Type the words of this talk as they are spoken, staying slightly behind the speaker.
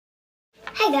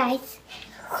Hi guys,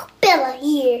 Bella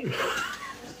here.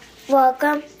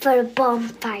 Welcome for the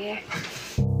bonfire.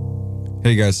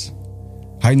 Hey guys,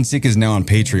 Hide and Seek is now on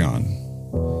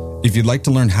Patreon. If you'd like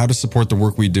to learn how to support the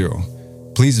work we do,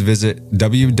 please visit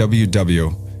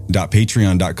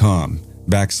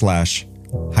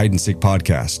www.patreon.com/Hide and Seek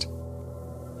Podcast.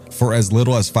 For as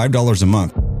little as $5 a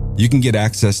month, you can get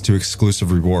access to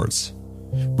exclusive rewards.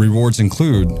 Rewards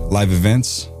include live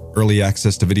events, early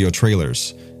access to video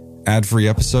trailers, ad-free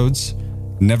episodes,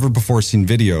 never-before-seen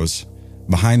videos,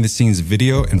 behind-the-scenes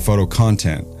video and photo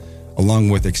content, along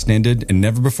with extended and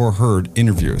never-before-heard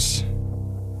interviews.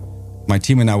 My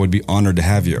team and I would be honored to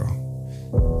have you.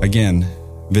 Again,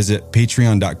 visit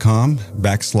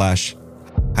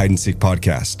patreon.com/Hide and Seek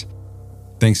Podcast.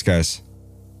 Thanks, guys.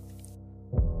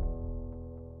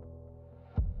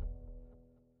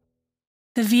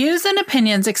 The views and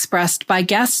opinions expressed by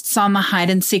guests on the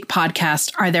Hide and Seek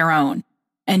podcast are their own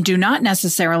and do not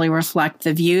necessarily reflect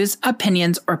the views,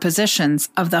 opinions, or positions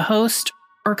of the host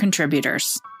or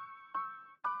contributors.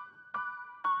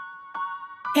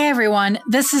 Hey everyone,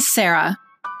 this is Sarah.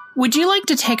 Would you like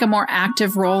to take a more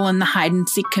active role in the Hide and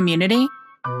Seek community?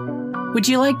 Would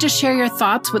you like to share your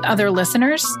thoughts with other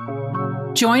listeners?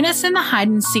 Join us in the Hide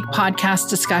and Seek podcast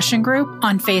discussion group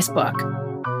on Facebook.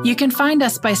 You can find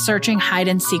us by searching Hide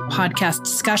and Seek Podcast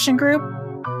Discussion Group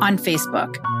on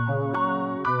Facebook.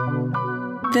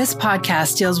 This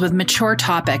podcast deals with mature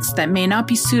topics that may not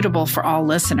be suitable for all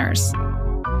listeners.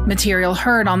 Material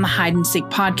heard on the Hide and Seek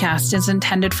podcast is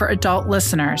intended for adult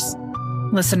listeners.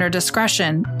 Listener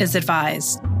discretion is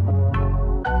advised.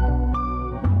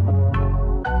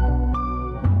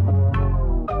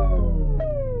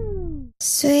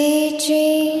 Sweet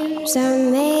dreams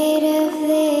are made of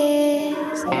this.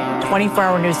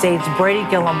 24-Hour News aide's Brady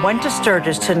Gillum went to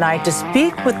Sturgis tonight to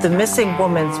speak with the missing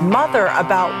woman's mother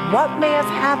about what may have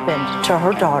happened to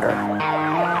her daughter.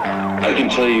 I can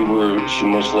tell you where she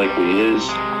most likely is.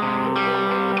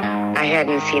 I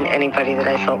hadn't seen anybody that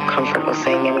I felt comfortable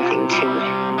saying anything to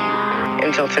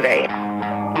until today.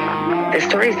 The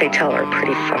stories they tell are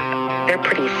they're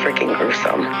pretty freaking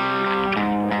gruesome.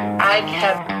 I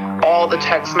kept all the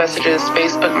text messages,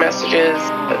 Facebook messages,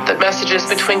 the messages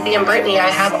between me and Brittany. I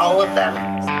have all of them.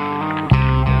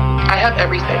 I have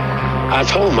everything. I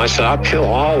told him, I said, I'd kill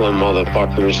all them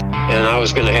motherfuckers, and I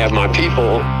was going to have my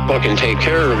people fucking take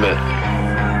care of it.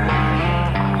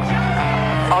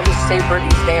 I'll just say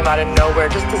Brittany's name out of nowhere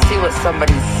just to see what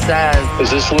somebody says. Because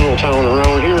this little town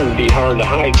around here would be hard to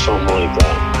hide something like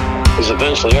that. Because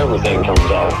eventually everything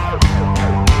comes out.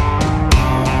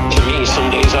 To me, some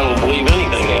days I don't believe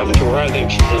anything happened to her. I think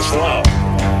it's love.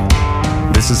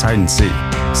 This is Hide and Seek,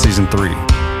 Season 3,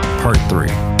 Part 3.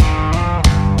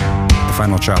 The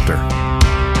final chapter.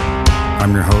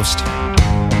 I'm your host,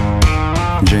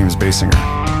 James Basinger.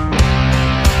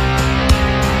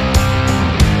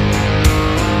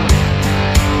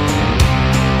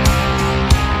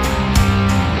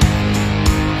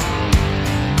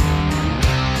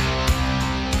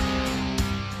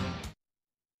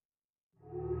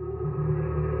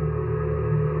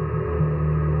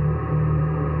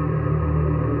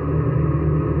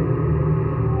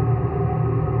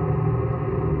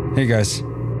 Hey guys,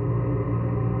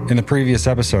 in the previous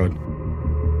episode,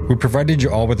 we provided you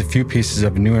all with a few pieces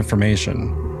of new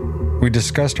information. We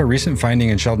discussed our recent finding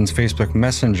in Sheldon's Facebook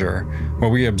Messenger, where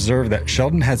we observed that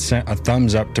Sheldon had sent a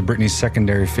thumbs up to Brittany's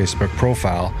secondary Facebook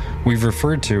profile we've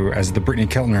referred to as the Brittany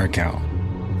Keltner account.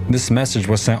 This message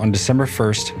was sent on December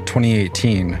 1st,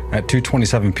 2018 at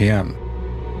 2:27 p.m.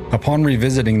 Upon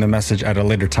revisiting the message at a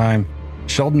later time,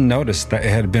 Sheldon noticed that it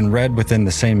had been read within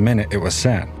the same minute it was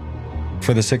sent.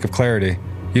 For the sake of clarity,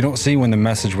 you don't see when the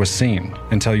message was seen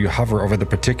until you hover over the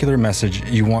particular message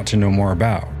you want to know more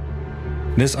about.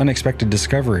 This unexpected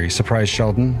discovery surprised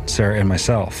Sheldon, Sarah, and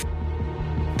myself.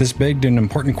 This begged an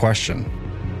important question.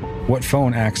 What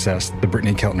phone accessed the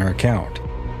Brittany Keltner account?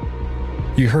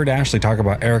 You heard Ashley talk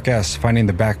about Eric S. finding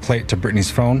the back plate to Brittany's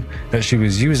phone that she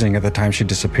was using at the time she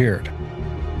disappeared.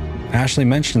 Ashley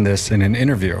mentioned this in an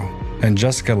interview, and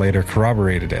Jessica later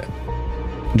corroborated it.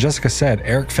 Jessica said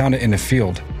Eric found it in a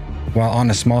field while on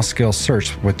a small-scale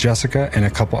search with Jessica and a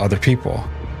couple other people.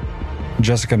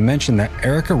 Jessica mentioned that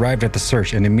Eric arrived at the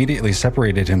search and immediately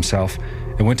separated himself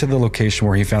and went to the location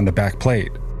where he found the back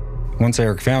plate. Once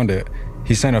Eric found it,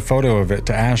 he sent a photo of it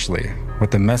to Ashley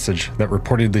with a message that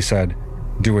reportedly said,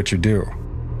 "Do what you do."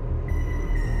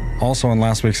 Also in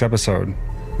last week's episode,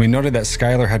 we noted that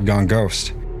Skylar had gone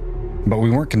ghost, but we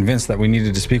weren't convinced that we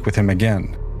needed to speak with him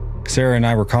again. Sarah and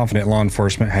I were confident law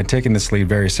enforcement had taken this lead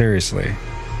very seriously,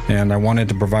 and I wanted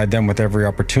to provide them with every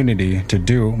opportunity to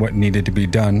do what needed to be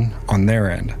done on their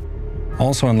end.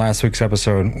 Also in last week's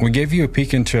episode, we gave you a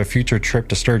peek into a future trip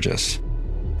to Sturgis,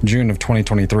 June of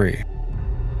 2023.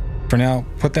 For now,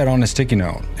 put that on a sticky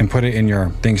note and put it in your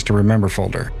Things to Remember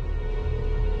folder.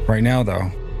 Right now,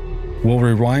 though, we'll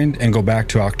rewind and go back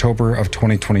to October of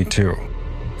 2022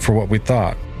 for what we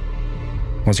thought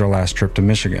was our last trip to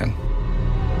Michigan.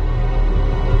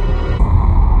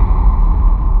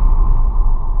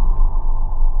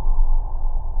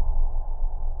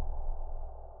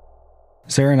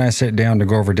 Sarah and I sit down to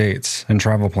go over dates and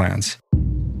travel plans.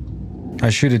 I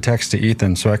shoot a text to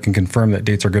Ethan so I can confirm that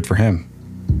dates are good for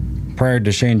him. Prior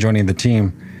to Shane joining the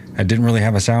team, I didn't really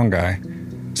have a sound guy,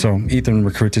 so Ethan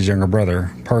recruits his younger brother,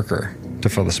 Parker, to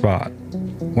fill the spot.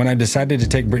 When I decided to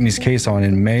take Brittany's case on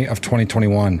in May of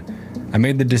 2021, I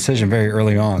made the decision very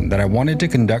early on that I wanted to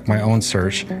conduct my own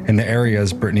search in the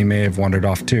areas Brittany may have wandered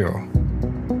off to.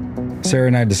 Sarah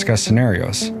and I discussed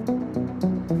scenarios.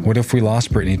 What if we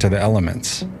lost Brittany to the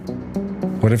elements?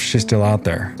 What if she's still out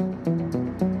there?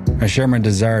 I share my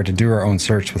desire to do our own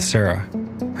search with Sarah.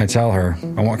 I tell her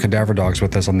I want cadaver dogs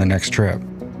with us on the next trip.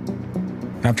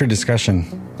 After discussion,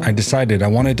 I decided I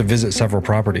wanted to visit several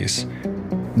properties.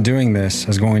 Doing this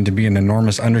is going to be an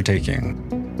enormous undertaking.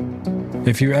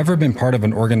 If you've ever been part of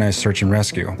an organized search and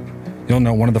rescue, you'll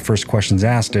know one of the first questions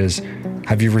asked is,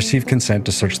 have you received consent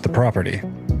to search the property?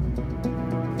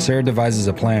 Sarah devises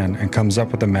a plan and comes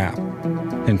up with a map.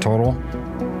 In total,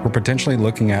 we're potentially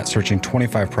looking at searching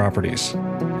 25 properties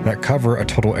that cover a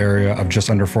total area of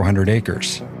just under 400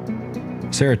 acres.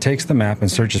 Sarah takes the map and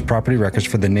searches property records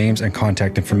for the names and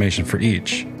contact information for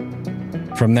each.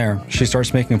 From there, she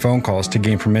starts making phone calls to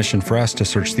gain permission for us to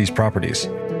search these properties.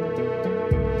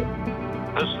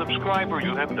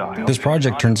 This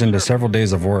project turns into several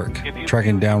days of work.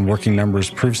 Tracking down working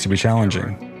numbers proves to be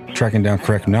challenging. Tracking down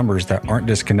correct numbers that aren't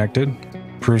disconnected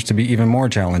proves to be even more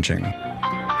challenging.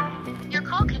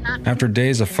 After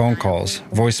days of phone calls,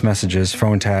 voice messages,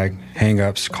 phone tag,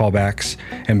 hang-ups, callbacks,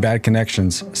 and bad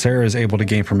connections, Sarah is able to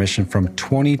gain permission from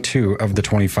 22 of the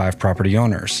 25 property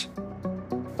owners.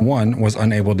 One was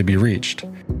unable to be reached.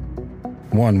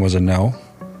 One was a no,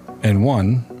 and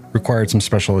one required some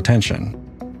special attention.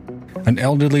 An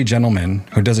elderly gentleman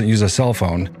who doesn't use a cell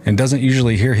phone and doesn't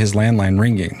usually hear his landline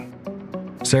ringing.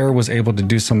 Sarah was able to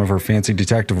do some of her fancy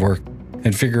detective work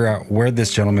and figure out where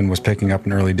this gentleman was picking up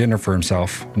an early dinner for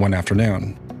himself one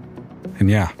afternoon. And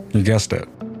yeah, you guessed it.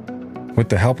 With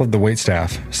the help of the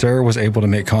waitstaff, Sarah was able to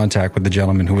make contact with the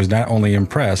gentleman who was not only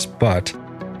impressed, but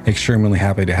extremely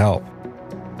happy to help.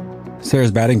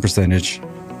 Sarah's batting percentage,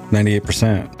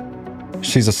 98%.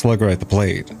 She's a slugger at the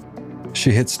plate.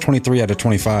 She hits 23 out of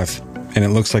 25, and it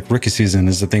looks like rookie season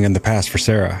is a thing in the past for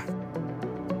Sarah.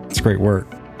 It's great work.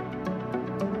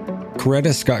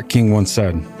 Coretta Scott King once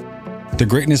said, "The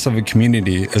greatness of a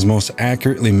community is most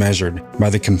accurately measured by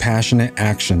the compassionate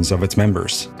actions of its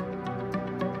members."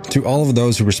 To all of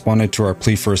those who responded to our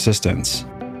plea for assistance,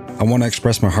 I want to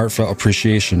express my heartfelt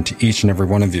appreciation to each and every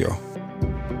one of you.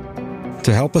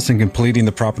 To help us in completing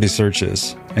the property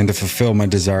searches and to fulfill my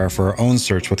desire for our own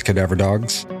search with cadaver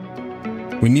dogs,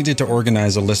 we needed to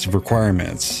organize a list of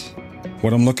requirements.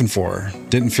 What I'm looking for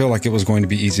didn't feel like it was going to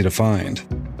be easy to find.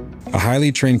 A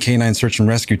highly trained canine search and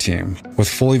rescue team with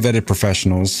fully vetted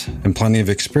professionals and plenty of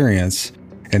experience,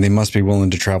 and they must be willing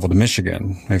to travel to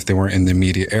Michigan if they weren't in the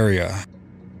immediate area.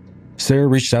 Sarah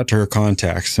reached out to her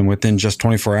contacts, and within just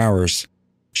 24 hours,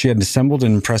 she had assembled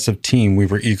an impressive team we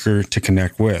were eager to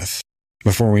connect with.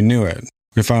 Before we knew it,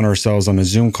 we found ourselves on a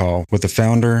Zoom call with the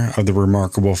founder of the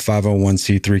remarkable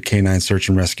 501c3 canine search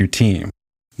and rescue team.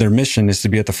 Their mission is to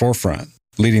be at the forefront,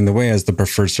 leading the way as the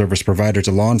preferred service provider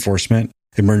to law enforcement,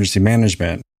 emergency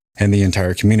management, and the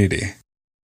entire community.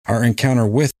 Our encounter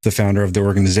with the founder of the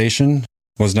organization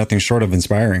was nothing short of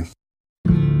inspiring.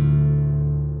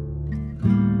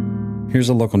 Here's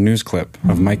a local news clip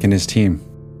of Mike and his team.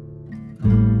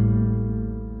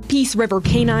 Peace River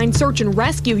Canine Search and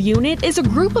Rescue Unit is a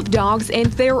group of dogs and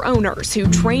their owners who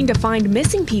train to find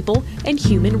missing people and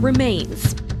human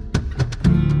remains.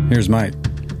 Here's Mike.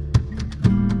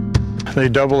 They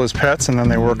double as pets and then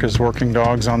they work as working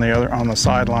dogs on the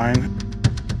sideline.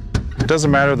 It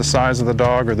doesn't matter the size of the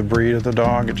dog or the breed of the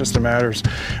dog, it just matters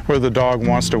where the dog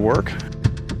wants to work.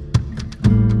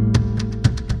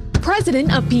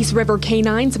 President of Peace River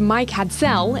Canines, Mike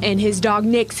Hadsell, and his dog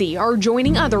Nixie are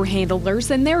joining other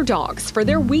handlers and their dogs for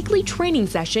their weekly training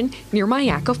session near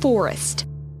Myakka Forest.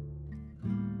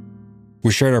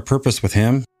 We shared our purpose with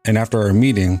him, and after our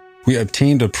meeting, we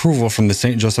obtained approval from the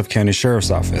St. Joseph County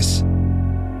Sheriff's Office.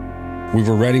 We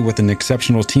were ready with an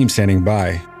exceptional team standing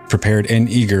by, prepared and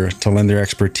eager to lend their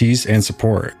expertise and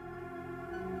support.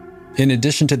 In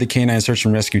addition to the Canine Search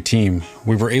and Rescue team,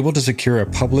 we were able to secure a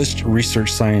published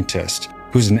research scientist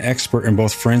who's an expert in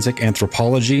both forensic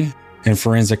anthropology and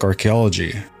forensic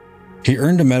archaeology. He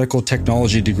earned a medical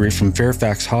technology degree from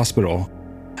Fairfax Hospital,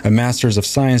 a Master's of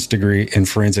Science degree in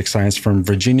forensic science from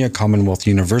Virginia Commonwealth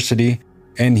University,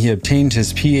 and he obtained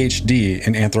his PhD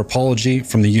in anthropology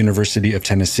from the University of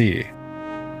Tennessee.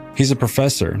 He's a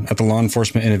professor at the Law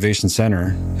Enforcement Innovation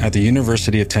Center at the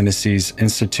University of Tennessee's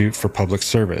Institute for Public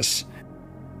Service.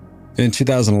 In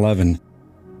 2011,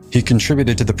 he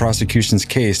contributed to the prosecution's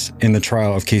case in the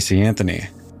trial of Casey Anthony.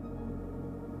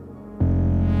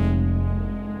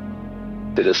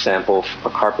 Did a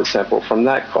carpet sample from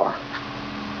that car?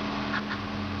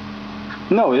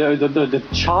 No, the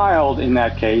child in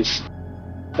that case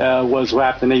was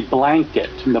wrapped in a blanket.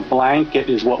 And the blanket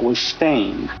is what was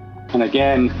stained. And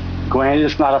again, granted,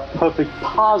 it's not a perfect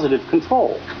positive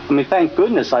control. I mean, thank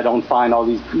goodness I don't find all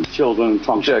these children in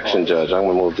trunks. Objection, Judge. I'm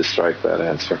going to move to strike that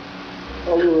answer.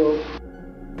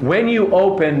 When you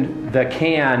opened the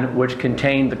can which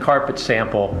contained the carpet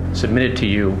sample submitted to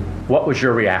you, what was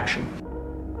your reaction?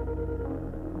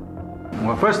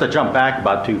 Well, first I jumped back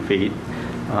about 2 feet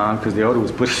because the odor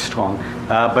was pretty strong.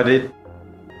 But it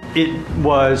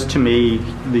was, to me,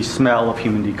 the smell of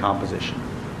human decomposition.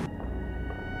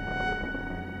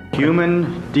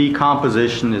 Human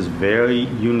decomposition is very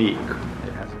unique.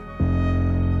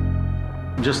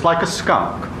 Just like a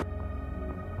skunk.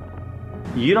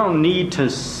 You don't need to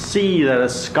see that a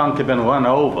skunk had been run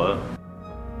over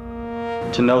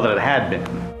to know that it had been.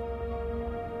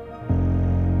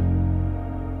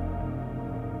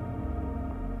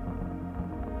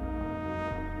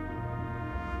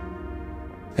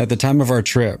 At the time of our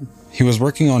trip, he was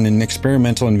working on an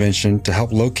experimental invention to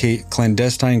help locate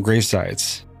clandestine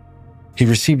gravesites. He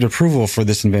received approval for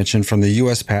this invention from the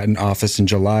U.S. Patent Office in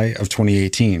July of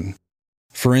 2018.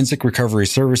 Forensic Recovery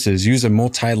Services use a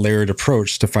multi-layered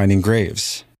approach to finding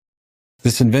graves.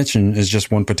 This invention is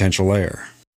just one potential layer.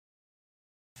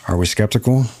 Are we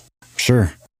skeptical?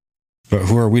 Sure. But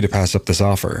who are we to pass up this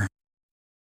offer?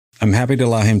 I'm happy to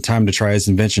allow him time to try his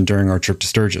invention during our trip to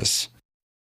Sturgis.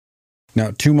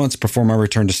 Now, 2 months before my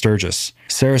return to Sturgis,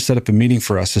 Sarah set up a meeting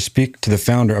for us to speak to the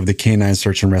founder of the Canine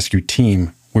Search and Rescue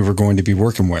team we were going to be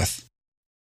working with.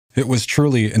 It was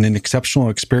truly an exceptional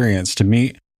experience to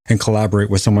meet and collaborate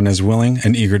with someone as willing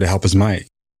and eager to help as Mike.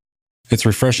 It's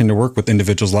refreshing to work with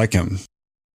individuals like him.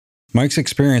 Mike's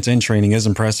experience and training is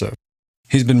impressive.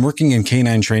 He's been working in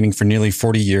canine training for nearly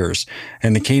 40 years,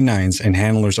 and the canines and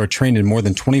handlers are trained in more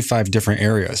than 25 different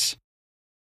areas.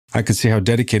 I could see how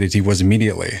dedicated he was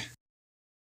immediately.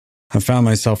 I found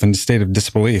myself in a state of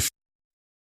disbelief,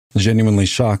 genuinely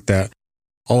shocked that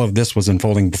all of this was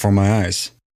unfolding before my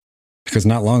eyes. Because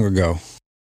not long ago,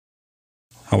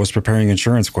 I was preparing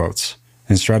insurance quotes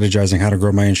and strategizing how to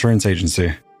grow my insurance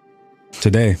agency.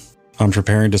 Today, I'm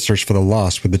preparing to search for the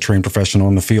lost with the trained professional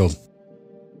in the field.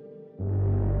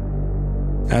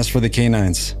 As for the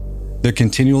canines, they're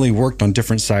continually worked on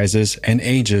different sizes and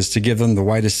ages to give them the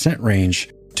widest scent range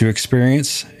to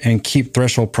experience and keep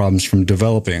threshold problems from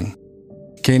developing.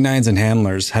 Canines and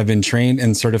handlers have been trained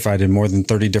and certified in more than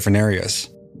 30 different areas.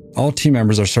 All team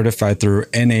members are certified through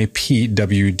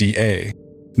NAPWDA,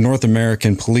 North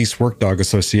American Police Work Dog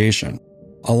Association,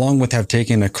 along with have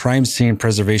taken a crime scene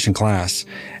preservation class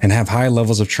and have high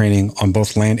levels of training on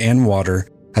both land and water,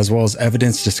 as well as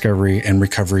evidence discovery and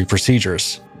recovery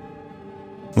procedures.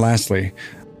 Lastly,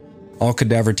 all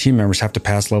cadaver team members have to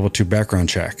pass level 2 background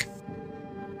check.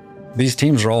 These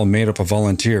teams are all made up of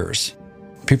volunteers,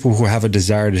 people who have a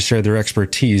desire to share their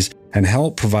expertise and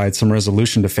help provide some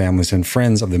resolution to families and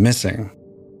friends of the missing.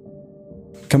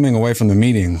 Coming away from the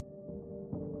meeting,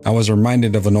 I was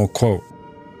reminded of an old quote.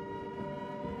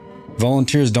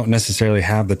 Volunteers don't necessarily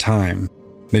have the time,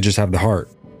 they just have the heart.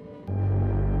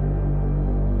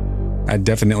 I'd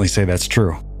definitely say that's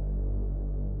true.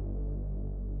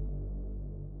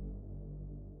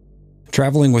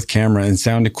 Traveling with camera and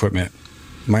sound equipment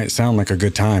might sound like a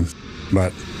good time,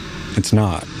 but it's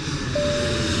not.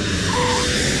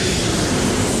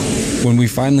 When we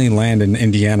finally land in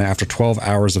Indiana after 12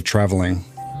 hours of traveling,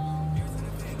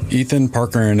 Ethan,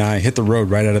 Parker, and I hit the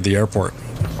road right out of the airport.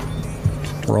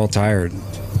 We're all tired,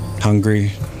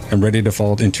 hungry, and ready to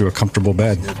fall into a comfortable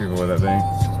bed.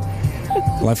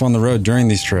 Life on the road during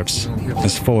these trips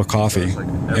is full of coffee,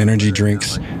 energy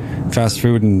drinks, fast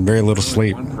food, and very little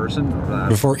sleep.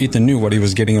 Before Ethan knew what he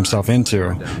was getting himself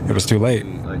into, it was too late.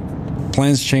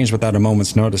 Plans change without a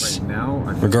moment's notice.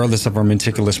 Regardless of our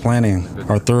meticulous planning,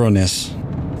 our thoroughness,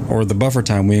 or the buffer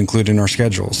time we include in our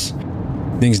schedules,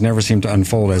 things never seem to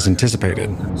unfold as anticipated.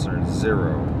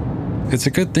 It's a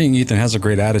good thing Ethan has a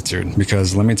great attitude,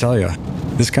 because let me tell you,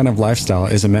 this kind of lifestyle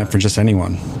isn't meant for just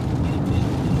anyone.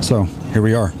 So, here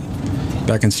we are,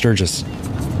 back in Sturgis.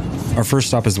 Our first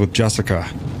stop is with Jessica.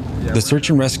 The search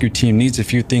and rescue team needs a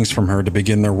few things from her to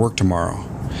begin their work tomorrow.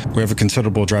 We have a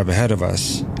considerable drive ahead of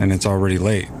us, and it's already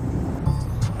late.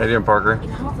 How you doing, Parker?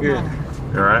 Good.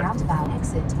 You alright?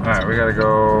 Alright, we gotta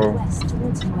go.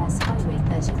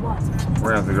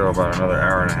 We're gonna have to go about another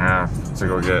hour and a half to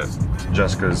go get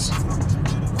Jessica's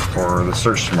for the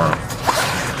search tomorrow.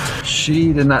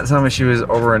 She did not tell me she was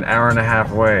over an hour and a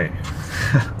half away.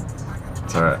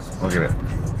 It's alright, we'll get it.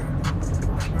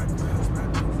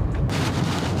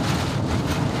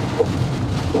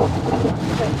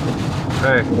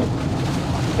 Hey.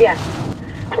 Yeah.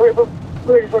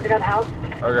 We're just working on the house.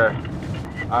 Okay.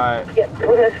 Alright. Yeah,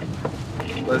 we're good.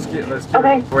 Let's get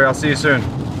okay. Wait, I'll see you soon.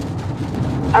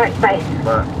 Alright, bye.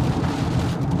 Bye.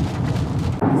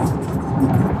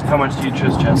 How much do you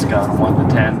trust Jessica on 1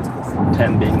 to 10?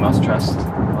 10 being most trusting.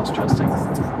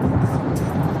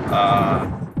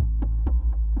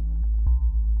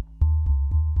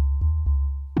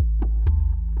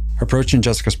 Approaching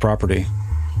Jessica's property,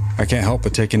 I can't help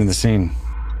but take in the scene.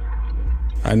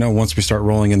 I know once we start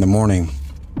rolling in the morning,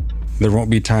 there won't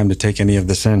be time to take any of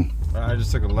this in. I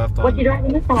just took a left on.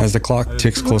 As the clock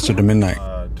ticks closer to midnight,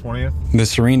 20th? the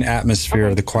serene atmosphere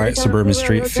of the quiet suburban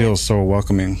street feels so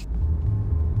welcoming.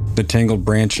 The tangled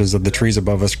branches of the trees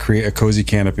above us create a cozy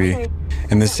canopy,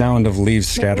 and the sound of leaves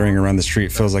scattering around the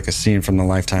street feels like a scene from the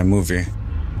Lifetime movie.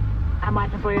 I'm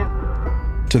watching for you.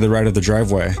 To the right of the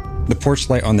driveway, the porch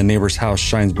light on the neighbor's house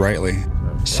shines brightly.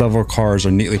 Several cars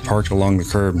are neatly parked along the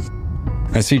curb.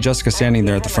 I see Jessica standing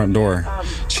there at the front door.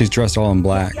 She's dressed all in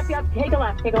black. Yep. Take a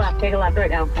left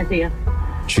right now. I see you.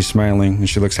 She's smiling, and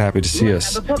she looks happy to see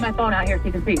us. I'll put my phone out here so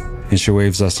you can see. And she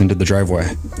waves us into the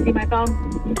driveway. See my phone?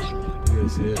 You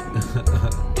guys see it?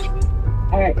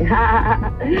 All right.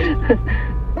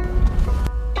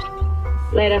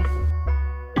 Later.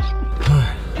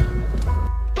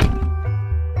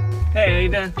 Hey, how you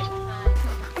doing?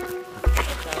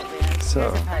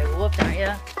 So. Probably whooped, aren't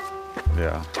you?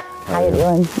 Yeah. How you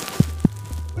doing?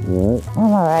 What?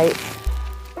 I'm all right.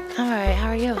 I'm all right. How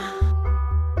are you?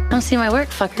 Don't see my work,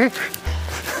 fucker.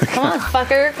 Come on,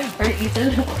 fucker. Or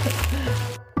Ethan.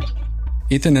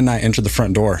 Ethan and I enter the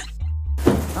front door.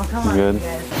 Oh, come on. Good.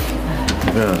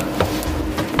 Yeah.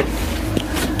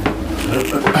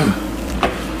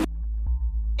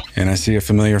 And I see a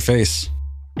familiar face.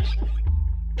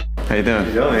 How you doing? How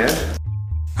you doing, man?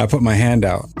 I put my hand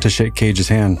out to shake Cage's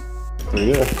hand.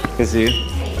 Pretty good. Good to see you.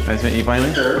 Nice to meet you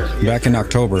finally. Back in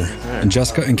October,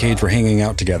 Jessica and Cage were hanging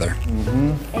out together.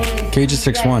 Cage is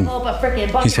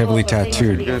 6'1". He's heavily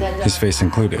tattooed, his face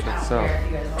included.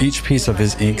 Each piece of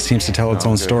his ink seems to tell its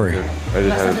own story.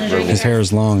 His hair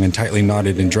is long and tightly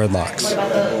knotted in dreadlocks.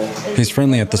 He's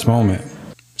friendly at this moment,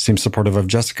 seems supportive of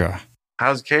Jessica.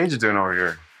 How's Cage doing over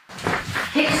here?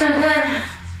 He's doing good.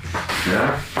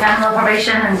 Yeah? Got a little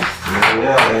probation and...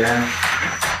 Yeah.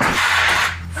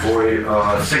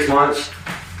 For 6 months,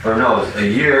 or no, a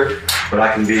year, but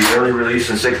I can be early release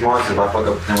in 6 months. If I fuck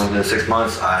up within 6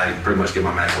 months, I pretty much get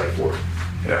my max like 4.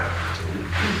 Yeah.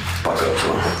 Fuck up,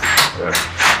 so.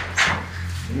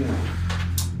 Yeah.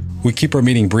 We keep our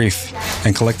meeting brief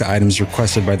and collect the items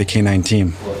requested by the K9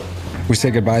 team. We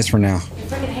say goodbyes for now.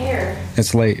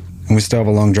 It's late, and we still have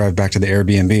a long drive back to the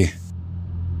Airbnb.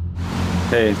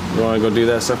 Hey, you want to go do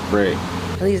that stuff? Great.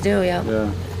 Please do, yeah.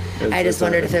 Yeah. I just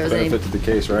wondered if there was any benefit to the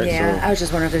case, right? Yeah, So, I was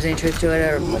just wondering if there's any truth to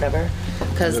it or whatever.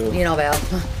 Because, you know, Val.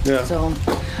 Yeah. So, all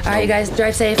right, you guys,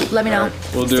 drive safe. Let me know.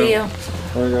 We'll do. See you. All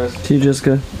right, guys. See you,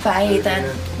 Jessica. Bye, Ethan.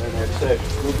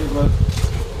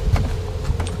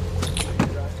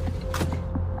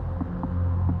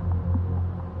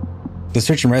 The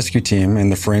search and rescue team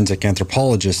and the forensic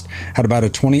anthropologist had about a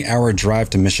 20-hour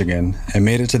drive to Michigan and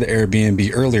made it to the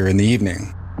Airbnb earlier in the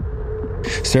evening.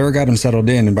 Sarah got them settled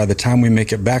in, and by the time we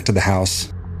make it back to the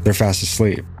house, they're fast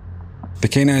asleep. The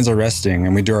canines are resting,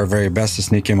 and we do our very best to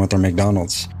sneak in with our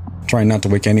McDonald's, trying not to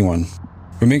wake anyone.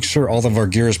 We make sure all of our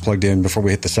gear is plugged in before we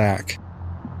hit the sack.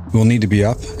 We'll need to be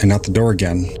up and out the door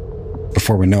again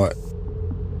before we know it.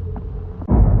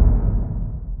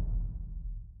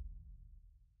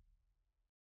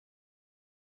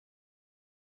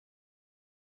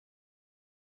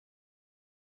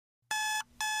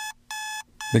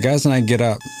 The guys and I get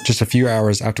up just a few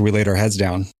hours after we laid our heads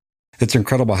down. It's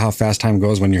incredible how fast time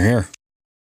goes when you're here.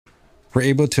 We're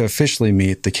able to officially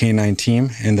meet the K9 team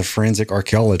and the forensic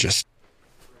archaeologist.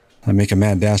 I make a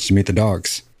mad dash to meet the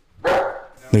dogs.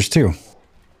 There's 2.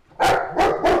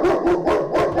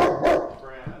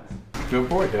 Good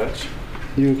boy, Dutch.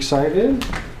 You excited?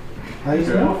 How you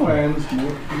doing?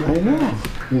 I know.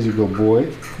 He's a good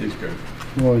boy. He's good.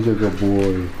 Oh, he's a good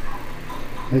boy.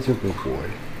 He's a good boy.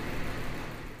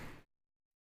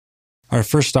 Our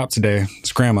first stop today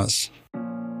is Grandma's.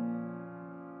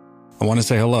 I want to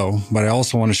say hello, but I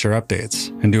also want to share updates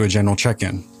and do a general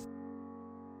check-in.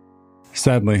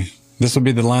 Sadly, this will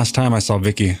be the last time I saw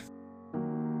Vicky.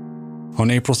 On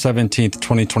April 17th,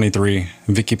 2023,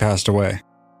 Vicky passed away.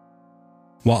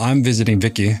 While I'm visiting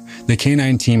Vicky, the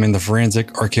canine team and the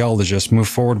forensic archaeologist move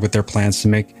forward with their plans to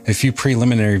make a few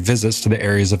preliminary visits to the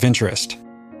areas of interest.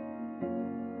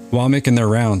 While making their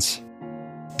rounds,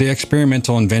 the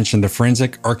experimental invention the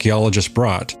forensic archaeologist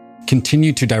brought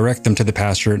continued to direct them to the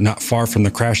pasture not far from the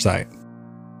crash site.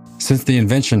 Since the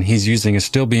invention he's using is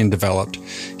still being developed,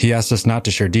 he asked us not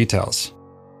to share details.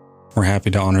 We're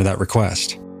happy to honor that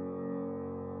request.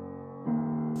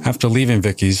 After leaving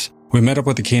Vicky's, we met up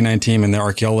with the canine team and the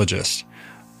archaeologist.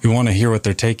 We want to hear what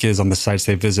their take is on the sites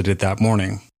they visited that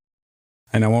morning.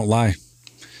 And I won't lie,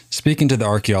 speaking to the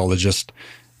archaeologist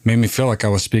made me feel like I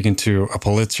was speaking to a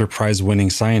Pulitzer Prize-winning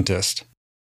scientist.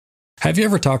 Have you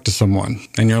ever talked to someone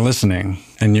and you're listening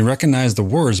and you recognize the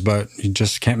words but you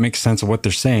just can't make sense of what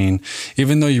they're saying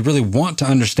even though you really want to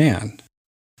understand?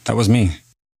 That was me.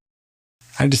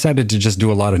 I decided to just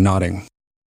do a lot of nodding.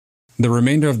 The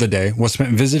remainder of the day was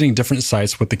spent visiting different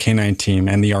sites with the canine team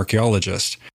and the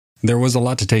archaeologist. There was a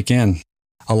lot to take in,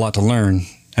 a lot to learn,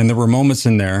 and there were moments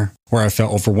in there where I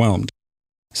felt overwhelmed.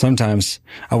 Sometimes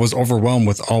I was overwhelmed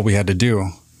with all we had to do,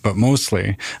 but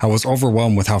mostly I was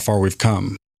overwhelmed with how far we've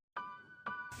come.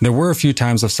 There were a few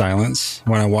times of silence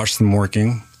when I watched them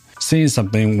working. Seeing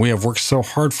something we have worked so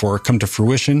hard for come to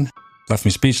fruition left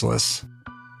me speechless.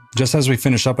 Just as we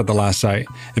finish up at the last site,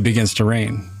 it begins to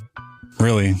rain.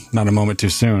 Really, not a moment too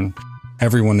soon.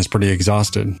 Everyone is pretty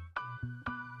exhausted.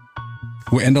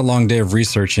 We end a long day of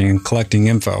researching and collecting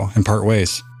info and part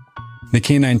ways. The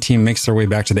canine team makes their way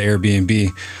back to the Airbnb,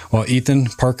 while Ethan,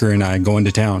 Parker, and I go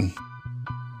into town.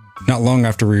 Not long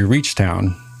after we reach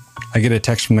town, I get a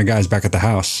text from the guys back at the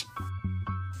house.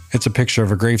 It's a picture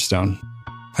of a gravestone.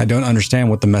 I don't understand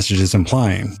what the message is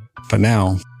implying, but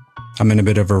now I'm in a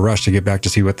bit of a rush to get back to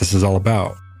see what this is all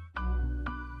about.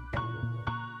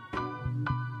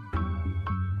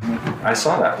 I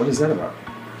saw that. What is that about?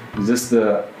 Is this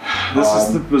the... This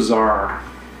is the bazaar.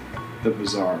 The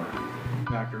bazaar.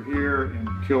 Knocked her here and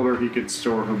killed her. He could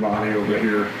store her body over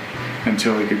here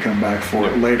until he could come back for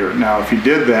it later. Now, if he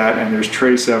did that and there's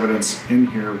trace evidence in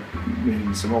here,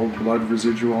 meaning some old blood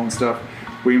residual and stuff,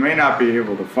 we may not be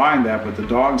able to find that, but the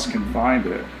dogs can find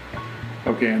it.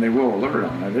 Okay, and they will alert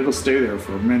on that. It'll stay there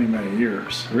for many, many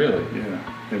years. Really?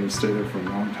 Yeah, it'll stay there for a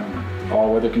long time.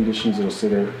 All weather conditions, it'll stay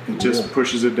there? It just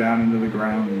pushes it down into the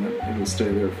ground and it'll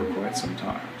stay there for quite some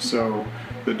time. So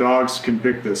the dogs can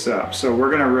pick this up. So we're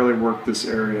gonna really work this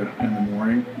area in the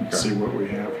morning and see what we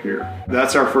have here.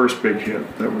 That's our first big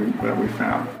hit that we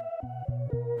found.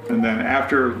 And then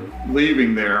after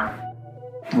leaving there,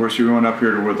 of course, we went up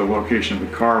here to where the location of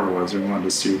the car was. We wanted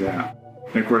to see that.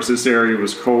 And of course, this area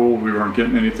was cold. We weren't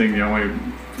getting anything. The only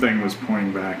thing was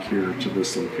pointing back here to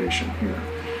this location here.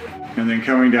 And then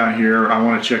coming down here, I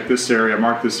want to check this area,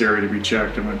 mark this area to be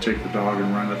checked. I'm going to take the dog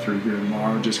and run it through here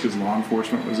tomorrow just because law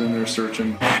enforcement was in there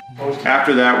searching.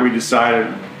 After that, we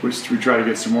decided we try to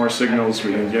get some more signals.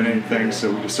 We didn't get anything,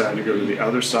 so we decided to go to the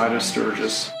other side of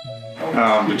Sturgis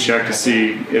to check to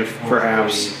see if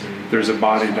perhaps there's a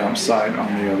body dump site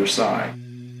on the other side.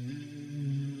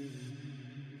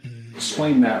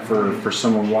 Explain that for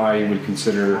someone why you would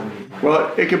consider...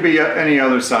 Well, it could be any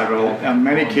other side, but in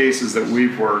many cases that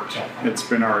we've worked, it's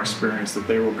been our experience that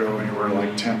they will go anywhere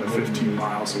like 10 to 15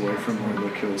 miles away from where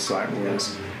the kill site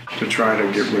was to try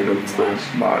to get rid of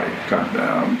the body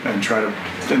and try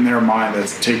to, in their mind,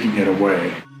 that's taking it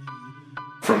away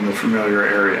from the familiar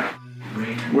area,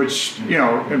 which, you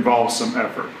know, involves some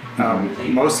effort.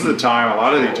 Most of the time, a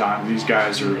lot of the time, these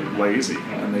guys are lazy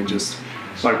and they just...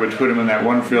 Like would put them in that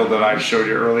one field that I showed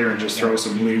you earlier and just throw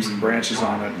some leaves and branches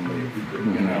on it and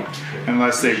leave, you know,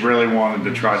 unless they really wanted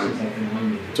to try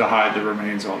to hide the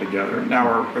remains altogether. Now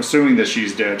we're assuming that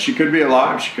she's dead. She could be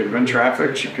alive. She could have been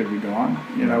trafficked. She could be gone.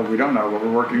 You know, we don't know, but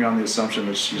we're working on the assumption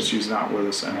that she's not with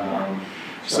us anymore.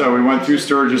 So we went through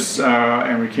Sturgis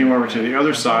and we came over to the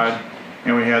other side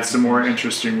and we had some more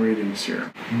interesting readings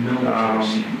here.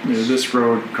 This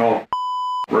road called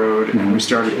road, and we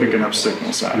started picking up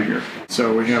signals out here.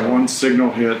 So we have one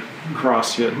signal hit,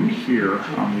 cross hit here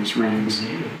on these readings,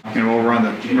 and we'll run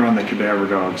the cadaver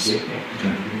dogs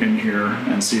in here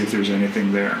and see if there's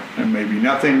anything there. And maybe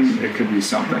nothing, it could be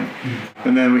something.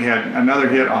 And then we had another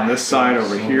hit on this side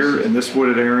over here in this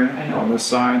wooded area on this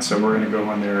side, so we're going to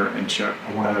go in there and check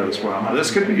that as well. Now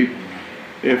this could be,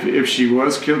 if she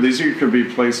was killed, these could be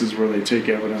places where they take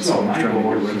evidence and they're trying to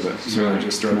get rid of it. So they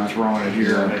just start throwing it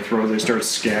here, and they start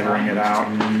scattering it out,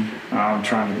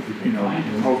 trying to,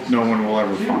 hope no one will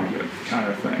ever find it, kind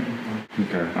of thing.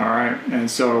 Okay. All right,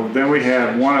 and so then we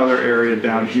had one other area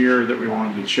down here that we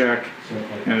wanted to check,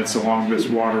 and it's along this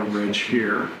water ridge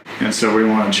here. And so we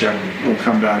want to check, we'll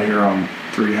come down here on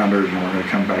 300, and we're going to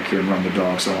come back here and run the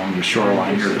dogs along the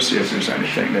shoreline here to see if there's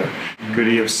anything there. Could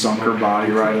he have sunk her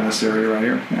body right in this area right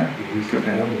here? Yeah, he could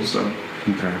have. So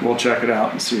we'll check it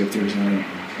out and see if there's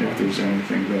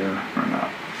anything there or not.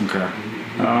 Okay.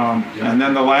 And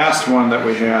then the last one that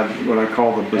we had, what I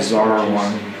call the bizarre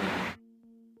one.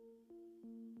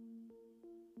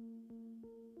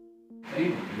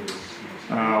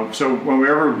 So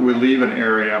whenever we leave an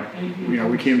area,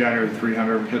 we came down here with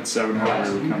 300, hit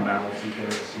 700, we were coming out.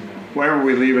 Whenever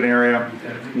we leave an area,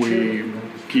 we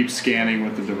keep scanning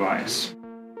with the device.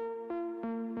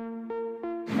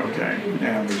 Okay,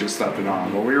 and we just left it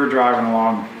on. Well, we were driving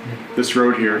along this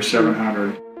road here,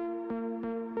 700,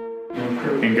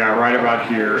 and got right about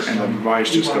here, and the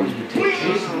device just goes,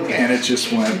 and it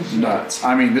just went nuts.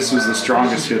 I mean, this was the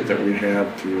strongest hit that we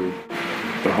had through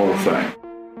the whole thing.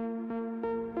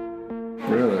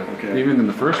 Really? Okay. Even in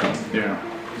the first one? Yeah.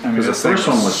 I mean, the first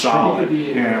one was solid,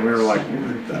 and we were like,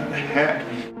 what the heck?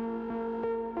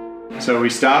 So we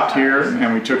stopped here,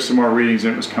 and we took some more readings,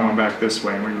 and it was coming back this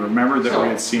way, and we remembered that we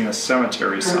had seen a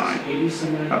cemetery sign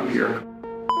up here.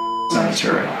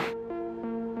 Cemetery.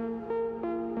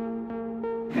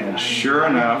 And sure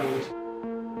enough,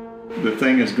 the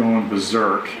thing is going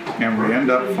berserk, and we end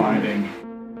up finding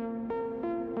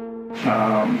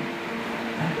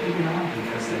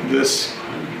this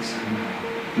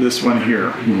one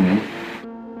here. Mm-hmm.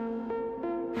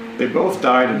 They both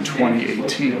died in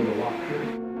 2018,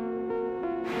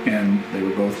 and they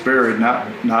were both buried not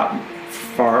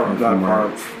far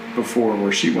before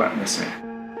where she went missing.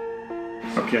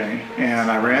 Okay,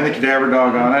 and I ran the cadaver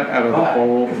dog on it out of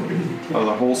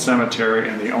the whole cemetery,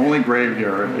 and the only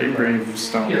graveyard, a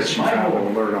gravestone that she found an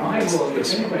alert on is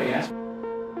this one.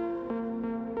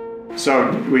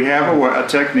 So we have a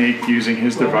technique using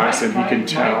his device, and he can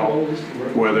tell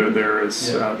whether there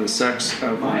is the sex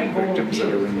of the victims that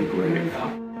are in the grave.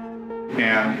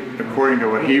 And according to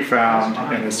what he found,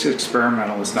 and it's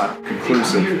experimental, it's not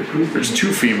conclusive, there's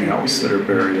 2 females that are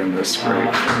buried in this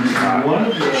grave.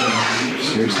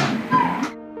 Seriously? Yeah.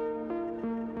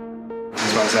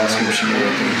 So I was asking if she knew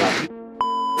anything about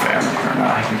the family or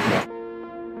not.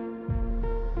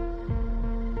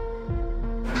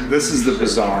 This is the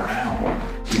bizarre one.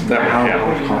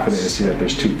 How confident is he that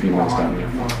there's 2 females down there?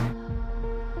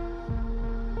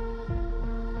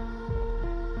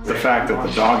 The fact that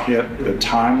the dog hit the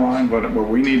timeline, but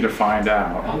we need to find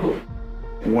out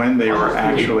when they were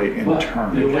actually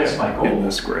interned in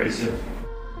this grave.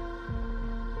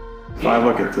 If I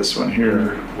look at this one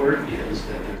here,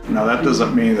 now that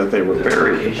doesn't mean that they were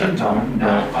buried at that time.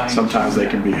 Sometimes they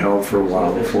can be held for a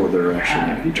while before they're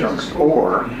actually interned.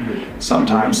 Or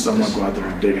sometimes someone will go out there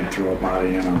and dig and throw a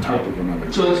body in on top of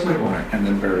another grave and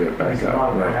then bury it back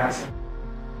up.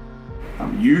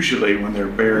 Usually when they're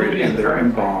buried and they're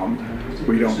embalmed,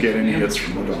 we don't get any hits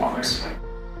from the dogs.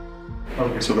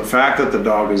 So the fact that the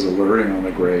dog is alerting on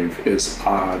the grave is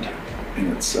odd in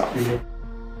itself.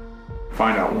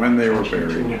 Find out when they were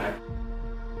buried.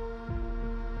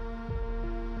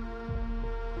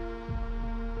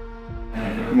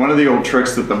 One of the old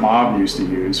tricks that the mob used to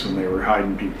use when they were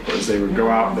hiding people is they would go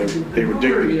out and they would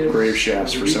dig the grave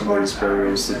shafts for some of these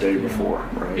burials the day before,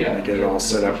 right? And they get it all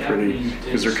set up pretty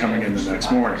because they're coming in the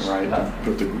next morning, right? To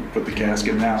put the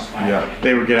casket down. Yeah.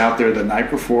 They would get out there the night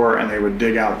before and they would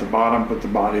dig out the bottom, put the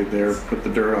body there, put the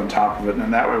dirt on top of it, and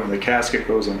then that way when the casket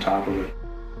goes on top of it,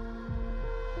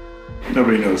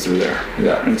 nobody knows they're there.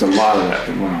 Yeah. And it's a lot of that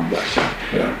went on back then.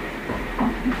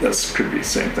 Yeah. This could be the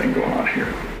same thing going on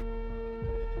here.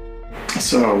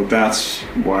 So that's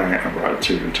why I brought it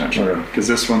to your attention, because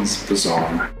this one's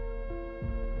bizarre.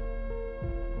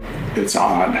 It's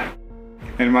odd.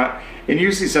 And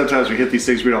usually sometimes we hit these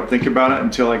things, we don't think about it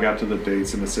until I got to the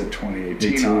dates and it said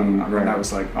 2018 on them. And I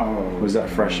was like, oh. Was that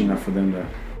fresh enough for them to?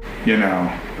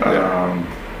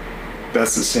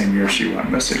 That's the same year she went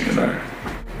missing in there.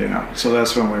 So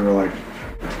that's when we were like,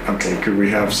 okay, could we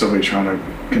have somebody trying to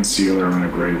conceal her in a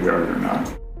graveyard or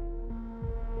not?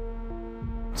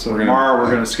 So tomorrow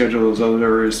we're going to schedule those other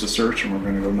areas to search, and we're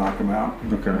going to go knock them out. Okay.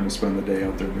 We're going to spend the day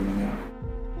out there doing that.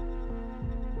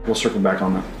 We'll circle back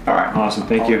on that. All right. Awesome.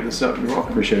 Thank you. This up. You're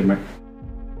welcome. Appreciate it, Mike.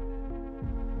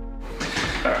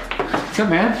 What's up,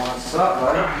 man? What's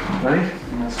up, buddy?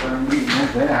 That's what I'm eating. How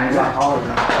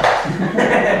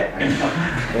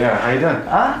How you doing?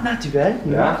 Not too bad.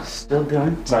 Yeah? Still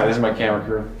doing. Sorry, this is my camera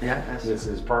crew. Yeah. This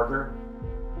is Parker.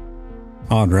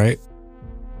 Odd, right?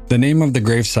 The name of the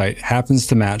gravesite happens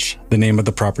to match the name of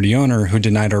the property owner who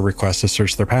denied our request to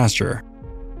search their pasture.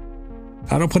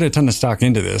 I don't put a ton of stock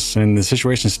into this, and the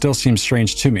situation still seems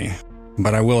strange to me,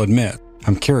 but I will admit,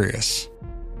 I'm curious.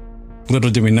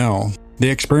 Little do we know, the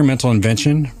experimental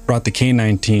invention brought the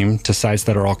canine team to sites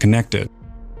that are all connected.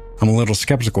 I'm a little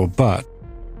skeptical, but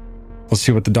we'll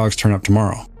see what the dogs turn up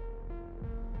tomorrow.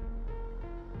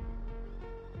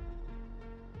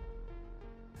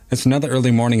 It's another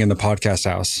early morning in the podcast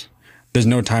house. There's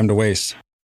no time to waste,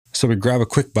 so we grab a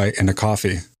quick bite and a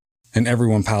coffee, and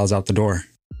everyone piles out the door.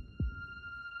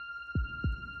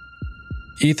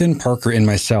 Ethan, Parker, and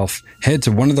myself head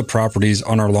to one of the properties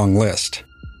on our long list.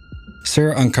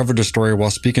 Sarah uncovered a story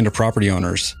while speaking to property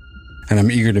owners, and I'm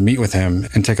eager to meet with him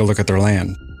and take a look at their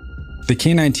land. The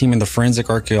canine team and the forensic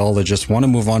archaeologists want to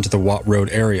move on to the Watt Road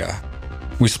area.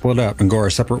 We split up and go our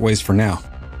separate ways for now.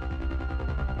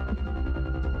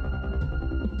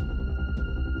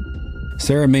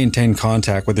 Sarah maintained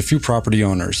contact with a few property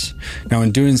owners. Now,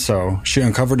 in doing so, she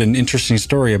uncovered an interesting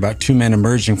story about two men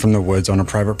emerging from the woods on a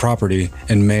private property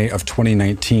in May of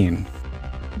 2019.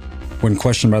 When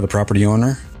questioned by the property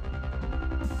owner,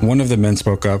 one of the men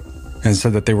spoke up and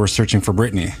said that they were searching for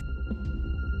Brittany.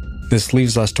 This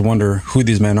leaves us to wonder who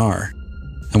these men are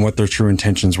and what their true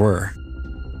intentions were.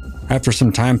 After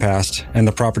some time passed and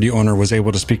the property owner was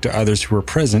able to speak to others who were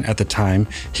present at the time,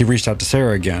 he reached out to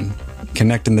Sarah again,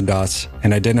 connecting the dots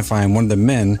and identifying one of the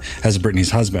men as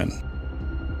Brittany's husband.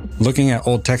 Looking at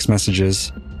old text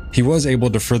messages, he was able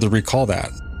to further recall that.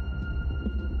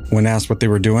 When asked what they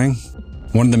were doing,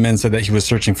 one of the men said that he was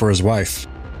searching for his wife.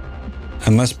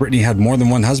 Unless Brittany had more than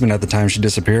one husband at the time she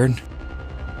disappeared,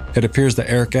 it appears that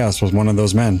Eric S. was one of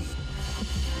those men.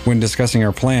 When discussing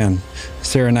our plan,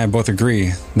 Sarah and I both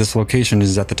agree this location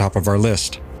is at the top of our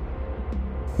list.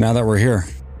 Now that we're here,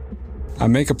 I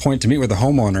make a point to meet with the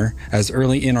homeowner as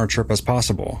early in our trip as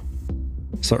possible.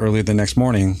 So early the next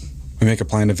morning, we make a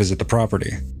plan to visit the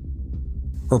property.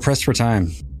 We're pressed for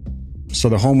time, so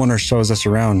the homeowner shows us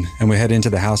around and we head into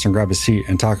the house and grab a seat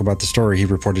and talk about the story he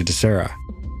reported to Sarah.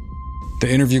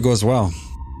 The interview goes well,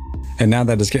 and now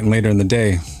that it's getting later in the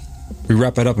day, we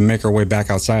wrap it up and make our way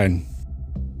back outside.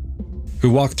 We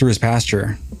walk through his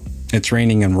pasture. It's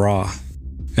raining and raw,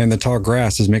 and the tall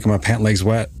grass is making my pant legs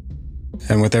wet.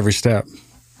 And with every step,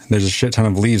 there's a shit ton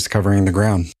of leaves covering the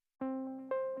ground.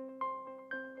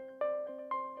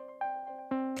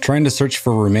 Trying to search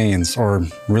for remains, or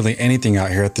really anything out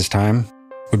here at this time,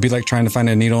 would be like trying to find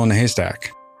a needle in a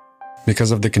haystack. Because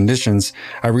of the conditions,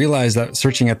 I realize that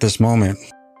searching at this moment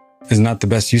is not the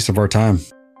best use of our time.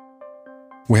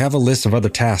 We have a list of other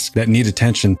tasks that need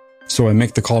attention, so I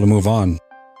make the call to move on.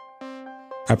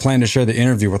 I plan to share the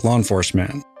interview with law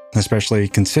enforcement, especially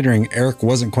considering Eric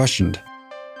wasn't questioned.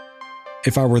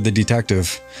 If I were the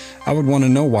detective, I would want to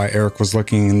know why Eric was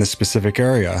looking in this specific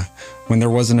area when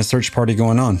there wasn't a search party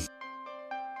going on.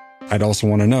 I'd also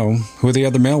want to know who the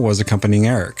other male was accompanying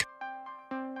Eric.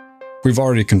 We've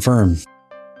already confirmed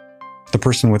the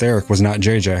person with Eric was not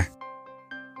JJ.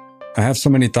 I have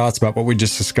so many thoughts about what we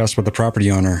just discussed with the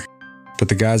property owner, but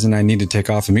the guys and I need to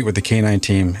take off and meet with the canine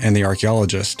team and the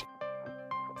archaeologist.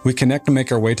 We connect and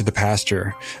make our way to the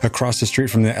pasture, across the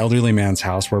street from the elderly man's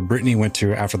house where Brittany went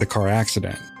to after the car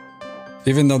accident.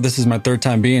 Even though this is my third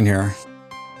time being here,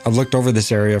 I've looked over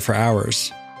this area for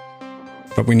hours,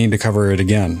 but we need to cover it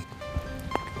again.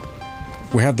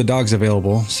 We have the dogs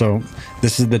available, so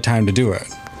this is the time to do it.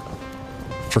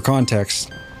 For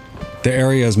context, the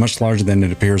area is much larger than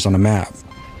it appears on a map.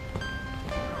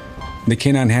 The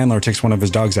canine handler takes one of his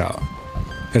dogs out.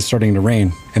 It's starting to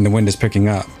rain, and the wind is picking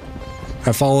up.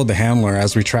 I follow the handler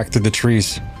as we track through the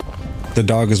trees. The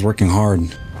dog is working hard,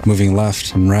 moving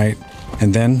left and right,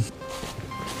 and then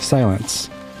silence.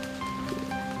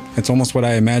 It's almost what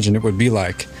I imagined it would be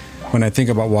like when I think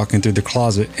about walking through the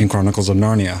closet in Chronicles of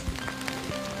Narnia.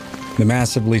 The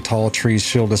massively tall trees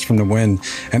shield us from the wind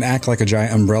and act like a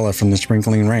giant umbrella from the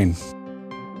sprinkling rain.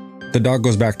 The dog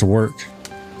goes back to work.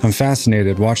 I'm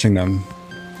fascinated watching them.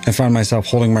 I find myself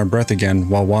holding my breath again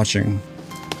while watching.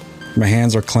 My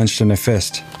hands are clenched in a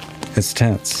fist. It's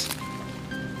tense.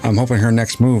 I'm hoping her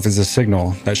next move is a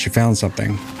signal that she found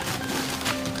something.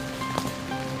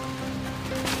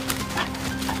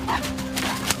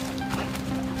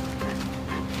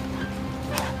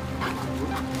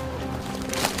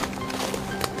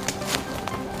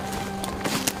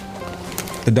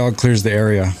 The dog clears the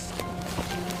area.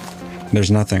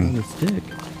 There's nothing.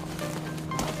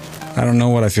 I don't know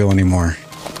what I feel anymore.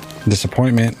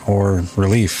 Disappointment or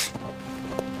relief.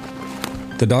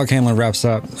 The dog handler wraps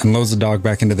up and loads the dog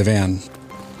back into the van.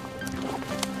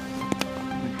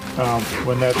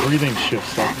 When that breathing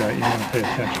shifts like that, you want to pay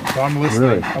attention. So I'm listening.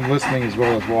 Really? I'm listening as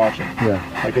well as watching.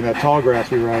 Yeah. Like in that tall grass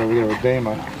we were at over there with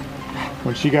Dama,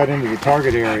 when she got into the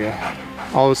target area,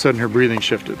 all of a sudden her breathing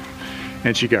shifted,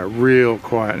 and she got real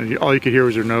quiet, and all you could hear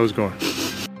was her nose going.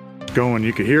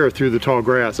 You could hear her through the tall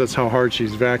grass. That's how hard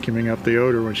she's vacuuming up the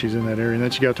odor when she's in that area. And then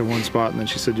she got to one spot, and then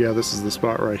she said, "Yeah, this is the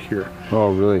spot right here."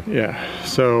 Oh, really? Yeah.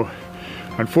 So,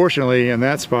 unfortunately, in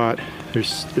that spot,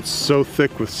 it's so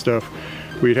thick with stuff.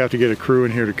 We'd have to get a crew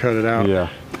in here to cut it out. Yeah.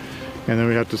 And then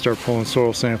we have to start pulling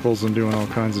soil samples and doing all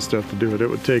kinds of stuff to do it. It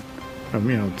would take,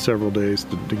 several days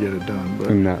to get it done. But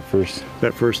in that first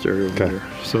area over there.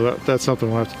 So that's something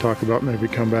we'll have to talk about. Maybe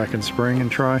come back in spring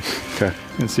and try. Okay.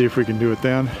 And see if we can do it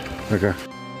then. Okay.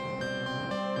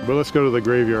 But let's go to the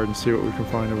graveyard and see what we can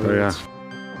find over there. Yeah.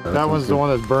 That one's the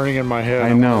one that's burning in my head.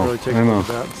 I know. Really take a look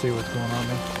at that and see what's going on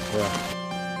there.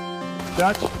 Yeah.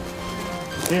 Dutch.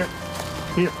 Here.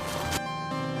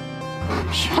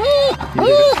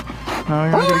 No,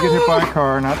 you're not gonna get hit by a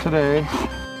car. Not today.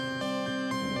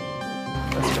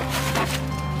 Let's go.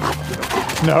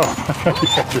 No. You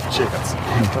got your chance.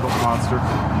 Little monster.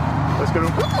 Let's go.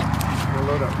 We'll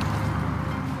load up.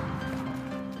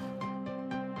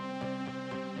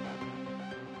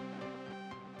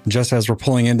 Just as we're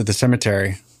pulling into the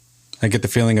cemetery, I get the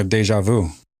feeling of deja vu.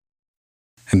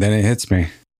 And then it hits me.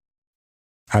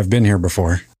 I've been here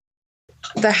before.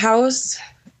 The house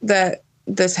that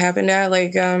this happened at,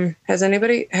 has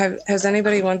anybody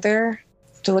went there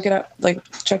to look it up,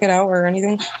 check it out or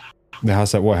anything? The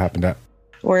house that what happened at?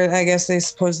 Where I guess they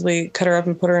supposedly cut her up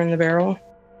and put her in the barrel.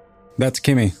 That's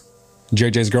Kimmy,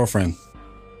 JJ's girlfriend.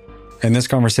 And this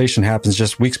conversation happens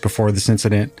just weeks before this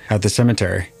incident at the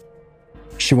cemetery.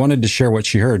 She wanted to share what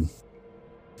she heard.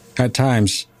 At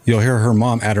times, you'll hear her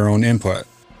mom add her own input.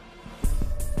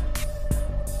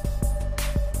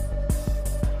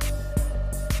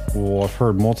 Well, I've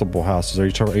heard multiple houses.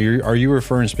 Are you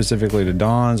referring specifically to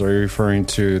Dawn's? Or are you referring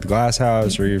to the glass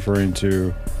house? Or are you referring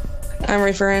to... I'm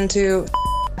referring to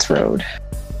road.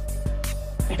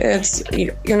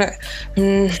 You're not...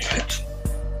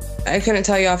 I couldn't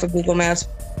tell you off of Google Maps,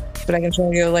 but I can show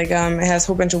you, it has a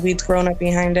whole bunch of weeds growing up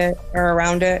behind it, or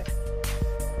around it.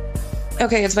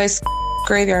 Okay, it's by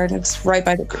graveyard. It's right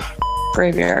by the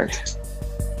graveyard.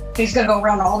 He's gonna go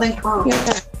around all the curves.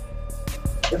 Yeah.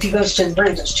 If he goes to the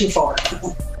bridge, it's too far.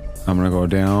 I'm gonna go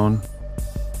down.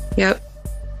 Yep.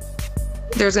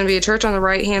 There's gonna be a church on the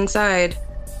right-hand side.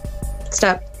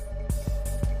 Stop.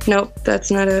 Nope,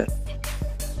 that's not it.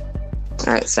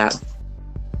 All right, stop.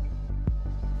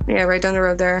 Yeah, right down the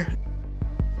road there.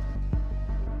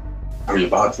 How are you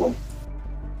about to?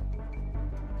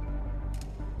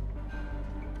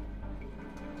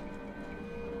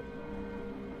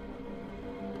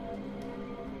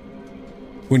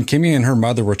 When Kimmy and her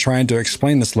mother were trying to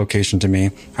explain this location to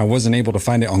me, I wasn't able to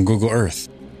find it on Google Earth.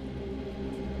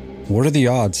 What are the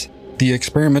odds the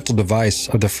experimental device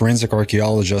of the forensic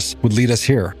archaeologist would lead us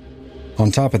here?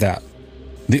 On top of that,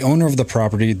 the owner of the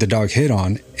property the dog hid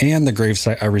on and the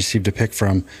gravesite I received a pic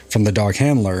from the dog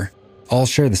handler all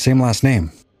share the same last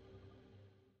name.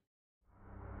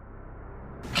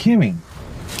 Kimmy,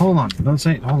 hold on. Don't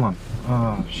say, hold on.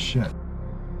 Oh, shit.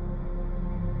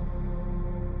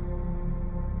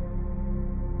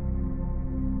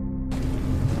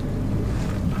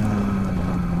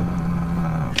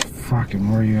 Fucking,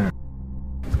 where are you at?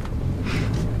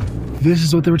 This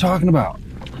is what they were talking about.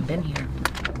 I've been here.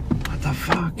 What the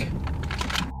fuck?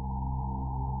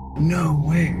 No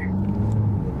way.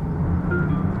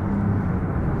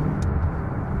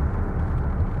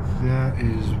 That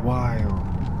is wild.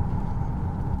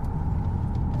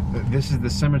 This is the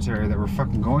cemetery that we're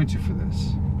fucking going to for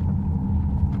this.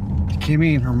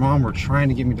 Kimmy and her mom were trying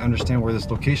to get me to understand where this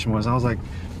location was. I was like,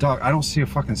 dog, I don't see a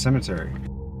fucking cemetery.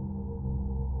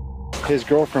 His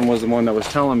girlfriend was the one that was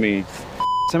telling me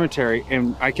cemetery,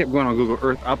 and I kept going on Google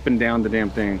Earth up and down the damn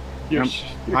thing.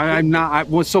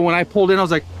 So when I pulled in, I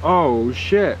was like, oh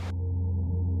shit.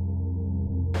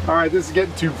 All right, this is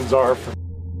getting too bizarre.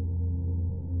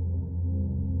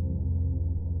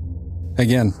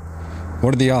 Again,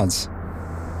 what are the odds?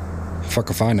 Fuck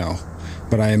if I know,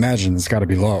 but I imagine it's gotta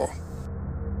be low.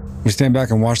 We stand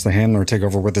back and watch the handler take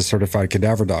over with his certified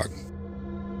cadaver dog.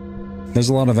 There's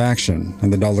a lot of action,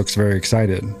 and the dog looks very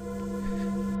excited.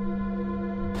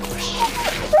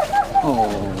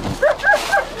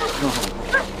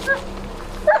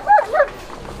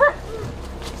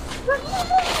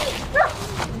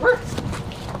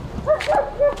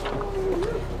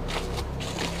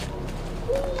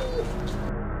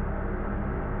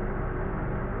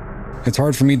 It's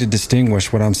hard for me to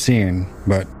distinguish what I'm seeing,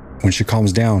 but when she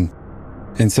calms down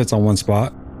and sits on one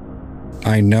spot,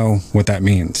 I know what that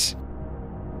means.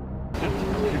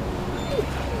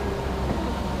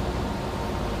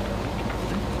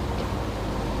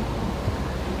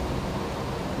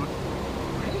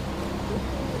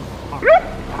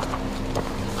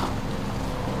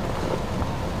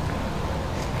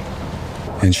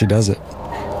 And she does it.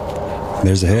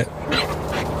 There's a hit.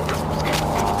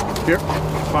 Here,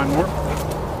 find more.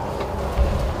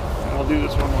 And I'll do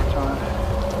this one more time.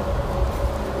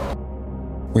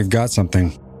 We've got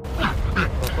something.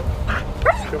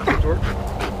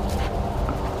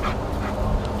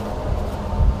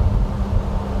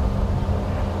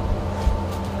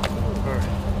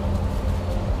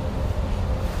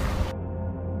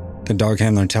 The dog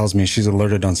handler tells me she's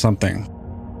alerted on something.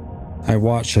 I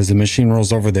watch as the machine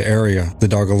rolls over the area the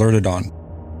dog alerted on.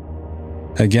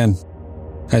 Again,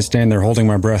 I stand there holding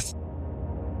my breath.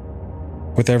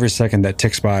 With every second that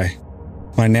ticks by,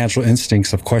 my natural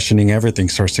instincts of questioning everything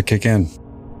starts to kick in.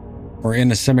 We're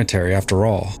in a cemetery after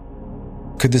all.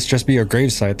 Could this just be a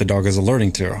gravesite the dog is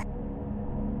alerting to?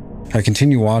 I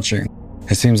continue watching.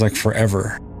 It seems like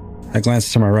forever. I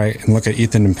glance to my right and look at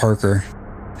Ethan and Parker,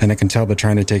 and I can tell they're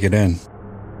trying to take it in.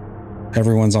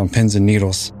 Everyone's on pins and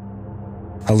needles.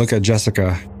 I look at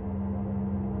Jessica,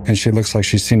 and she looks like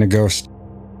she's seen a ghost.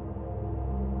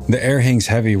 The air hangs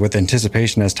heavy with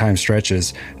anticipation as time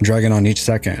stretches, dragging on each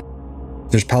second.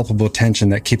 There's palpable tension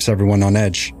that keeps everyone on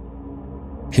edge.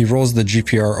 He rolls the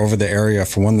GPR over the area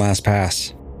for one last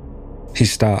pass. He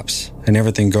stops, and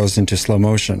everything goes into slow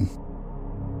motion.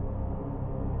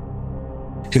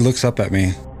 He looks up at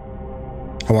me.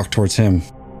 I walk towards him.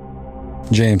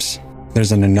 James,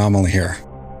 there's an anomaly here.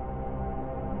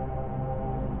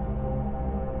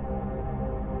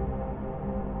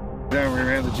 Then we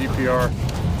ran the GPR.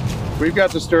 We've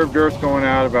got disturbed earth going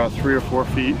out about 3 or 4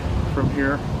 feet from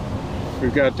here.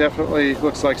 We've got definitely,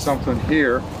 looks like something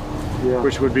here,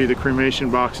 which would be the cremation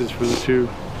boxes for the two.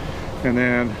 And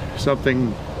then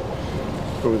something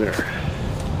over there.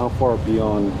 How far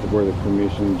beyond where the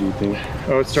cremation do you think?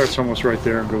 Oh, it starts almost right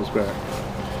there and goes back.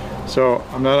 So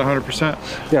I'm not 100%.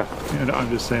 Yeah. And I'm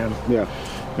just saying. Yeah.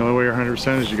 The only way you're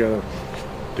 100% is you gotta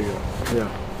dig it up. Yeah.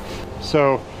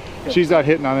 So she's not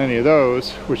hitting on any of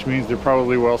those, which means they're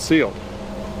probably well sealed,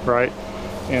 right?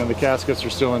 And the caskets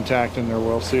are still intact and they're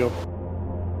well sealed.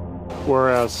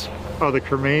 Whereas, are the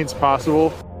cremains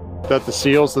possible that the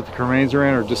seals that the cremains are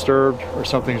in are disturbed or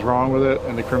something's wrong with it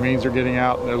and the cremains are getting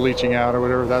out and they're leaching out or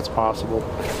whatever? That's possible.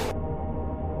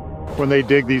 When they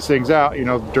dig these things out, you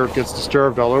know, dirt gets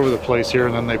disturbed all over the place here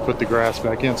and then they put the grass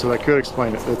back in. So that could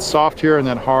explain it. It's soft here and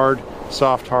then hard,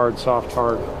 soft, hard, soft,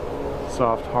 hard,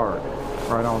 soft, hard.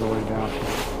 Right all the way down.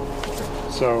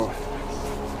 So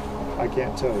I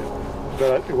can't tell you,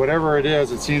 but whatever it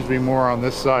is, it seems to be more on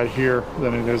this side here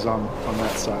than it is on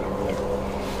that side over there.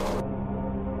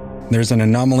 There's an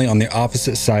anomaly on the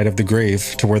opposite side of the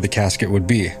grave to where the casket would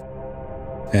be.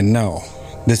 And no,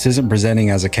 this isn't presenting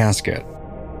as a casket.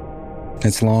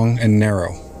 It's long and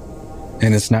narrow,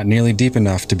 and it's not nearly deep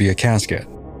enough to be a casket.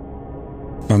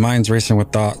 My mind's racing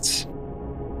with thoughts.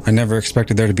 I never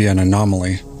expected there to be an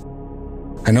anomaly.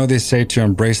 I know they say to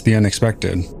embrace the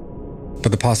unexpected,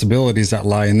 but the possibilities that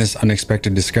lie in this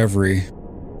unexpected discovery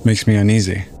makes me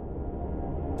uneasy.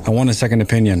 I want a second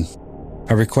opinion.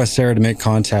 I request Sarah to make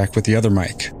contact with the other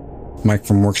Mike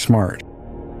from Work Smart.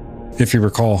 If you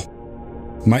recall,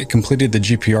 Mike completed the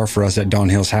GPR for us at Don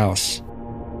Hill's house.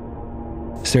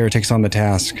 Sarah takes on the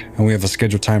task, and we have a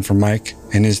scheduled time for Mike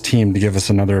and his team to give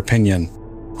us another opinion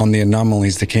on the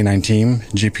anomalies the K9 team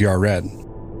GPR read.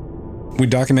 We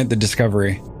document the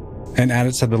discovery and add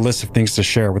it to the list of things to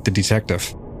share with the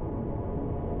detective.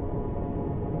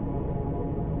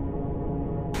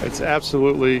 It's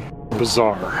absolutely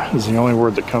bizarre, is the only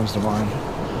word that comes to mind.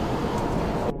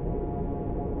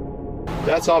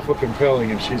 That's awful compelling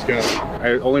if she's got...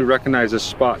 I only recognize this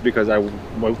spot because I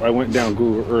went down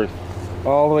Google Earth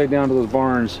all the way down to those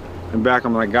barns and back.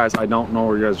 I'm like, guys, I don't know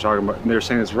what you guys are talking about. And they're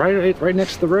saying it's right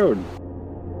next to the road.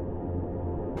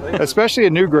 Especially a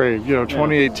new grave, you know,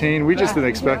 2018. We just didn't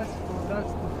expect.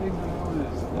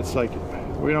 It's like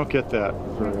we don't get that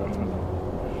very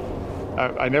often.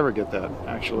 I never get that,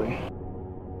 actually.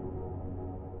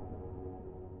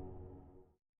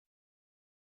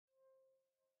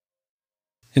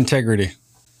 Integrity.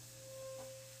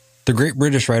 The great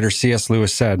British writer C.S.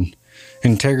 Lewis said,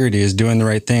 "Integrity is doing the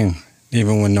right thing,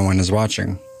 even when no one is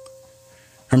watching."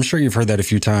 I'm sure you've heard that a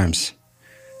few times.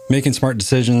 Making smart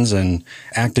decisions and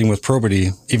acting with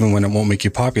probity, even when it won't make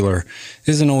you popular,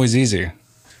 isn't always easy.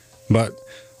 But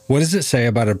What does it say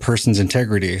about a person's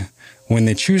integrity when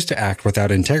they choose to act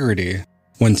without integrity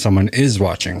when someone is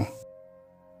watching?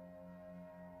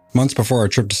 Months before our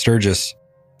trip to Sturgis,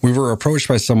 we were approached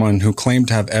by someone who claimed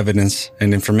to have evidence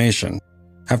and information.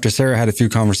 After Sarah had a few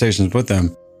conversations with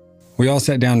them, we all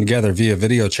sat down together via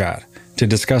video chat to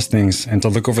discuss things and to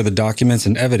look over the documents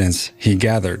and evidence he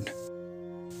gathered.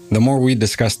 The more we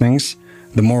discussed things,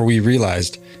 the more we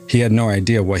realized he had no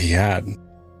idea what he had.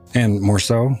 And more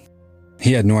so,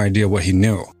 he had no idea what he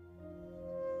knew.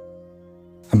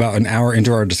 About an hour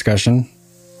into our discussion,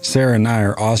 Sarah and I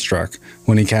are awestruck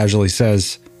when he casually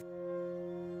says,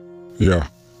 "Yeah,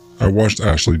 I watched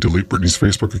Ashley delete Brittany's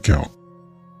Facebook account.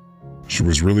 She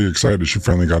was really excited she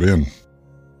finally got in.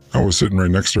 I was sitting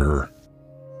right next to her."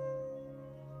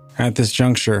 At this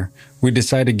juncture, we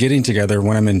decided getting together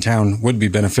when I'm in town would be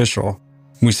beneficial.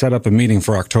 We set up a meeting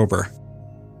for October.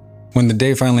 When the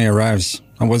day finally arrives,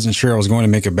 I wasn't sure I was going to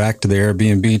make it back to the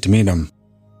Airbnb to meet him.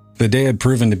 The day had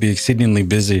proven to be exceedingly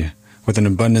busy, with an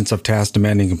abundance of tasks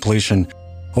demanding completion,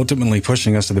 ultimately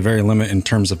pushing us to the very limit in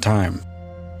terms of time.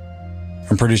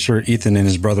 I'm pretty sure Ethan and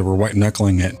his brother were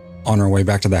white-knuckling it on our way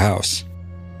back to the house.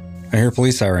 I hear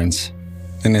police sirens,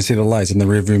 and I see the lights in the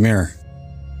rearview mirror.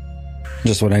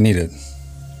 Just what I needed.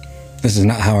 This is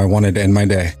not how I wanted to end my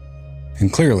day,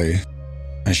 and clearly,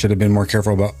 I should have been more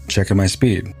careful about checking my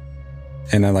speed.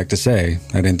 And I'd like to say,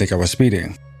 I didn't think I was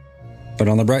speeding. But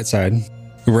on the bright side,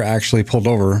 we were actually pulled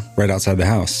over right outside the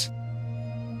house.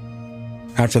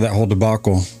 After that whole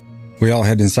debacle, we all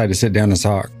head inside to sit down and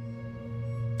talk.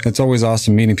 It's always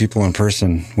awesome meeting people in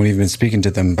person when you've been speaking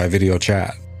to them by video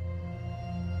chat.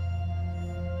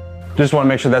 Just want to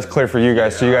make sure that's clear for you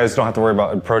guys, so you guys don't have to worry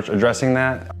about addressing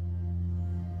that.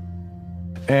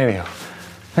 Anyhow,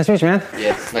 nice to meet you, man.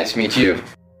 Yeah, nice to meet you.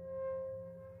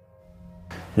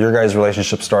 Your guys'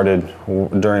 relationship started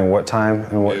during what time?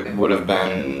 And what? It would have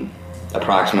been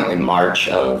approximately March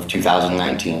of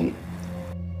 2019,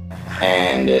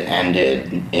 and it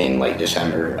ended in late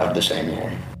December of the same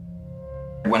year.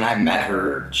 When I met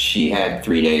her, she had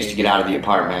 3 days to get out of the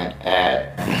apartment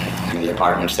at the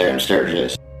apartments there in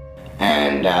Sturgis,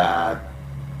 and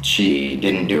she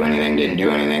didn't do anything,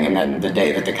 and then the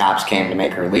day that the cops came to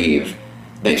make her leave,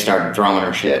 they started throwing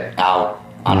her shit out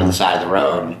onto the side of the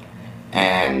road.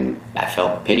 And I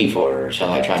felt pity for her, so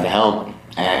I tried to help,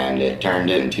 and it turned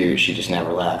into she just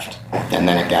never left. And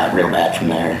then it got real bad from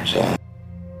there, so.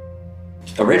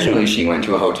 Originally, she went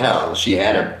to a hotel. She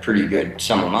had a pretty good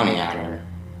sum of money on her.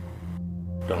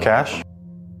 Cash?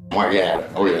 Well, yeah,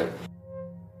 oh yeah.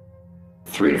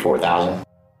 3,000 to 4,000.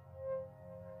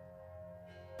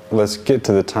 Let's get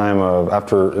to the time of,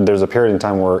 after, there's a period in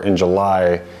time where in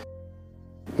July,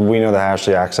 we know that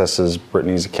Ashley accesses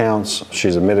Brittany's accounts.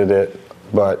 She's admitted it,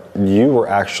 but you were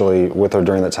actually with her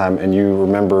during that time, and you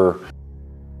remember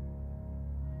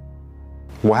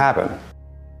what happened.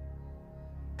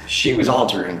 She was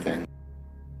altering things.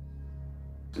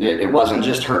 It wasn't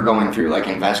just her going through, like,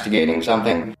 investigating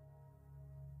something.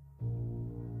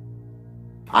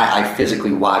 I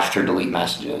physically watched her delete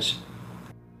messages.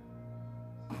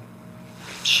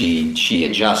 She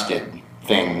adjusted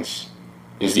things,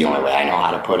 is the only way I know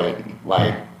how to put it.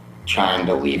 Like, trying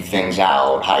to leave things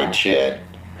out, hide shit.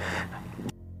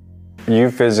 You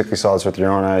physically saw this with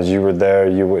your own eyes. You were there,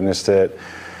 you witnessed it.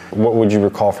 What would you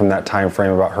recall from that time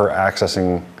frame about her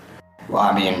accessing? Well,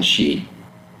 I mean, she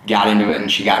got into it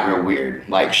and she got real weird.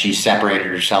 Like, she separated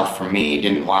herself from me,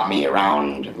 didn't want me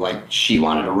around. Like, she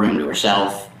wanted a room to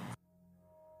herself,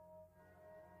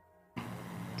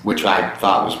 which I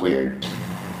thought was weird.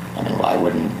 I mean, why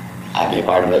wouldn't I be a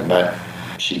part of it? But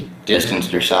she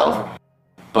distanced herself.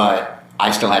 But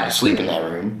I still had to sleep in that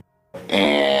room.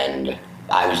 And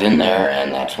I was in there,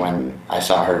 and that's when I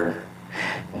saw her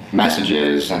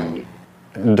messages and...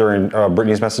 During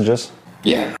Brittany's messages?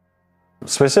 Yeah.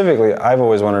 Specifically, I've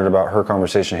always wondered about her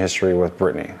conversation history with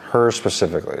Brittany. Her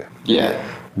specifically. Yeah.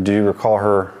 Do you recall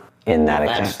her in that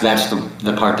account? That's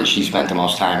the part that she spent the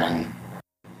most time in.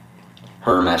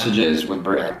 Her messages with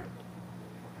Britt.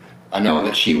 I know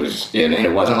that she was... And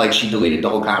it wasn't like she deleted the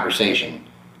whole conversation.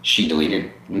 She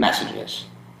deleted messages.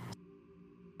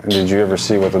 Did you ever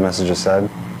see what the messages said?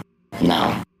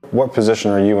 No. What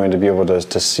position are you in to be able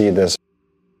to see this?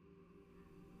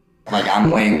 Like,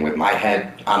 I'm laying with my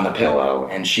head on the pillow,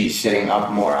 and she's sitting up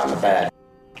more on the bed,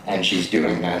 and she's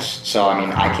doing this. So, I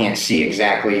mean, I can't see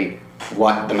exactly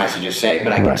what the messages say,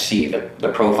 but I can see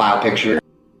the profile picture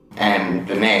and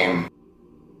the name.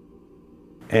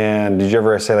 And did you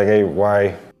ever say, like, hey,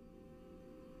 why?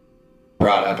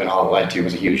 Brought up, and all it led to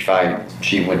was a huge fight.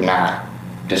 She would not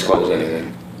disclose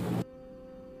anything.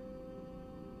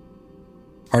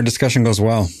 Our discussion goes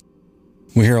well.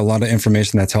 We hear a lot of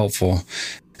information that's helpful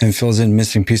and fills in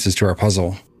missing pieces to our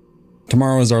puzzle.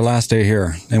 Tomorrow is our last day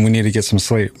here, and we need to get some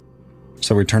sleep.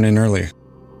 So we turn in early.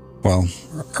 Well,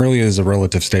 early is a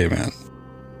relative statement.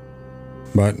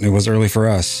 But it was early for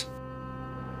us.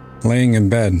 Laying in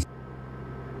bed,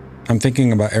 I'm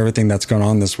thinking about everything that's gone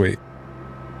on this week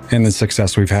and the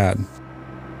success we've had.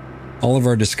 All of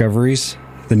our discoveries,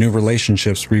 the new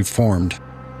relationships we've formed,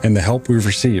 and the help we've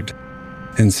received,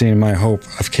 and seeing my hope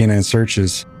of canine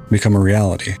searches become a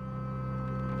reality.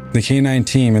 The canine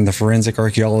team and the forensic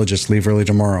archaeologists leave early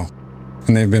tomorrow,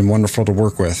 and they've been wonderful to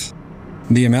work with.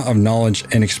 The amount of knowledge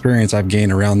and experience I've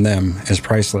gained around them is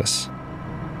priceless.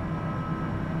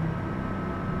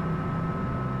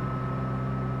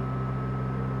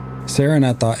 Sarah and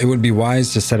I thought it would be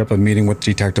wise to set up a meeting with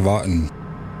Detective Otten,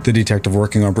 the detective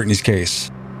working on Brittany's case.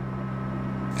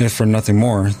 If for nothing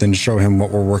more than to show him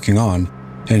what we're working on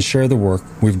and share the work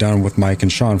we've done with Mike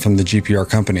and Sean from the GPR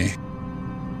company.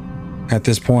 At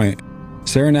this point,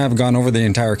 Sarah and I have gone over the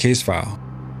entire case file.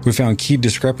 We found key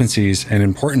discrepancies and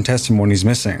important testimonies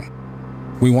missing.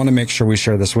 We want to make sure we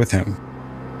share this with him.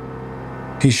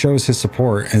 He shows his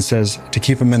support and says to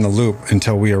keep him in the loop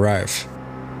until we arrive.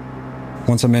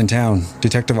 Once I'm in town,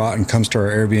 Detective Otten comes to our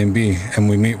Airbnb and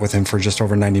we meet with him for just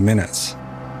over 90 minutes.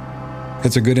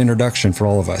 It's a good introduction for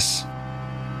all of us.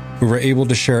 We were able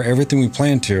to share everything we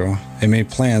planned to and made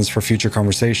plans for future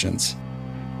conversations.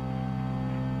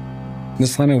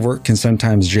 This line of work can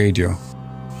sometimes jade you,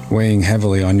 weighing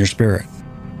heavily on your spirit.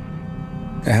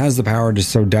 It has the power to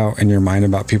sow doubt in your mind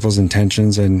about people's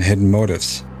intentions and hidden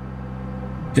motives.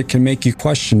 It can make you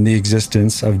question the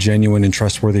existence of genuine and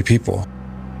trustworthy people.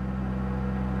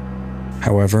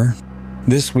 However,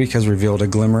 this week has revealed a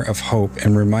glimmer of hope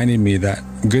and reminded me that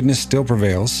goodness still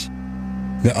prevails.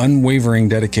 The unwavering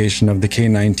dedication of the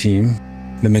K9 team,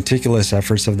 the meticulous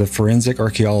efforts of the forensic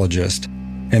archaeologist,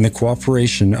 and the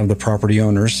cooperation of the property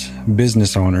owners,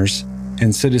 business owners,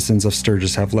 and citizens of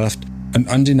Sturgis have left an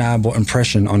undeniable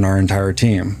impression on our entire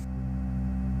team.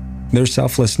 Their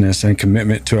selflessness and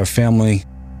commitment to a family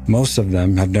most of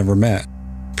them have never met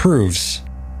proves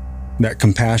that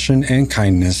compassion and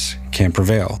kindness can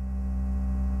prevail,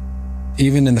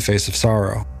 even in the face of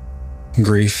sorrow,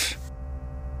 grief,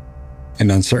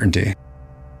 and uncertainty.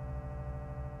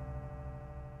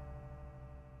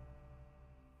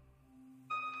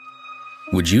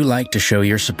 Would you like to show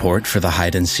your support for the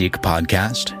Hide and Seek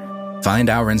podcast? Find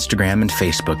our Instagram and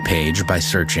Facebook page by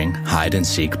searching Hide and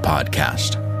Seek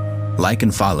Podcast. Like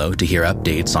and follow to hear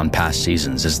updates on past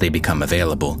seasons as they become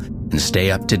available, and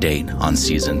stay up to date on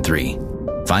Season 3.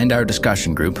 Find our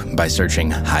discussion group by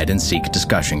searching Hide and Seek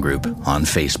Discussion Group on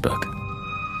Facebook.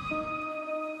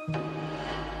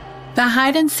 The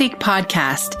Hide and Seek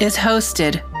podcast is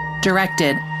hosted,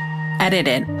 directed,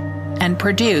 edited, and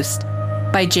produced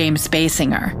by James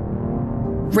Basinger.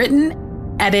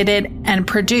 Written, edited, and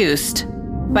produced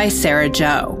by Sarah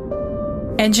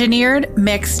Jo. Engineered,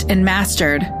 mixed, and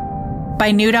mastered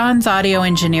by Newdon's Audio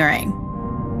Engineering.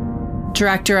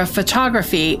 Director of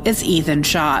Photography is Ethan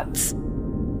Schatz.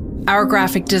 Our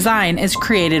graphic design is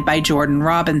created by Jordan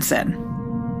Robinson.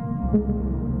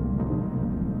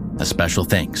 A special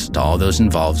thanks to all those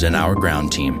involved in our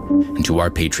ground team and to our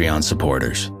Patreon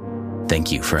supporters.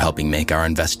 Thank you for helping make our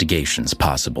investigations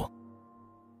possible.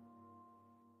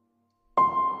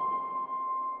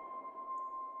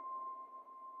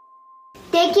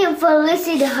 Thank you for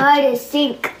listening to Hide and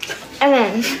Seek.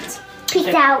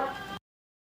 Peace out.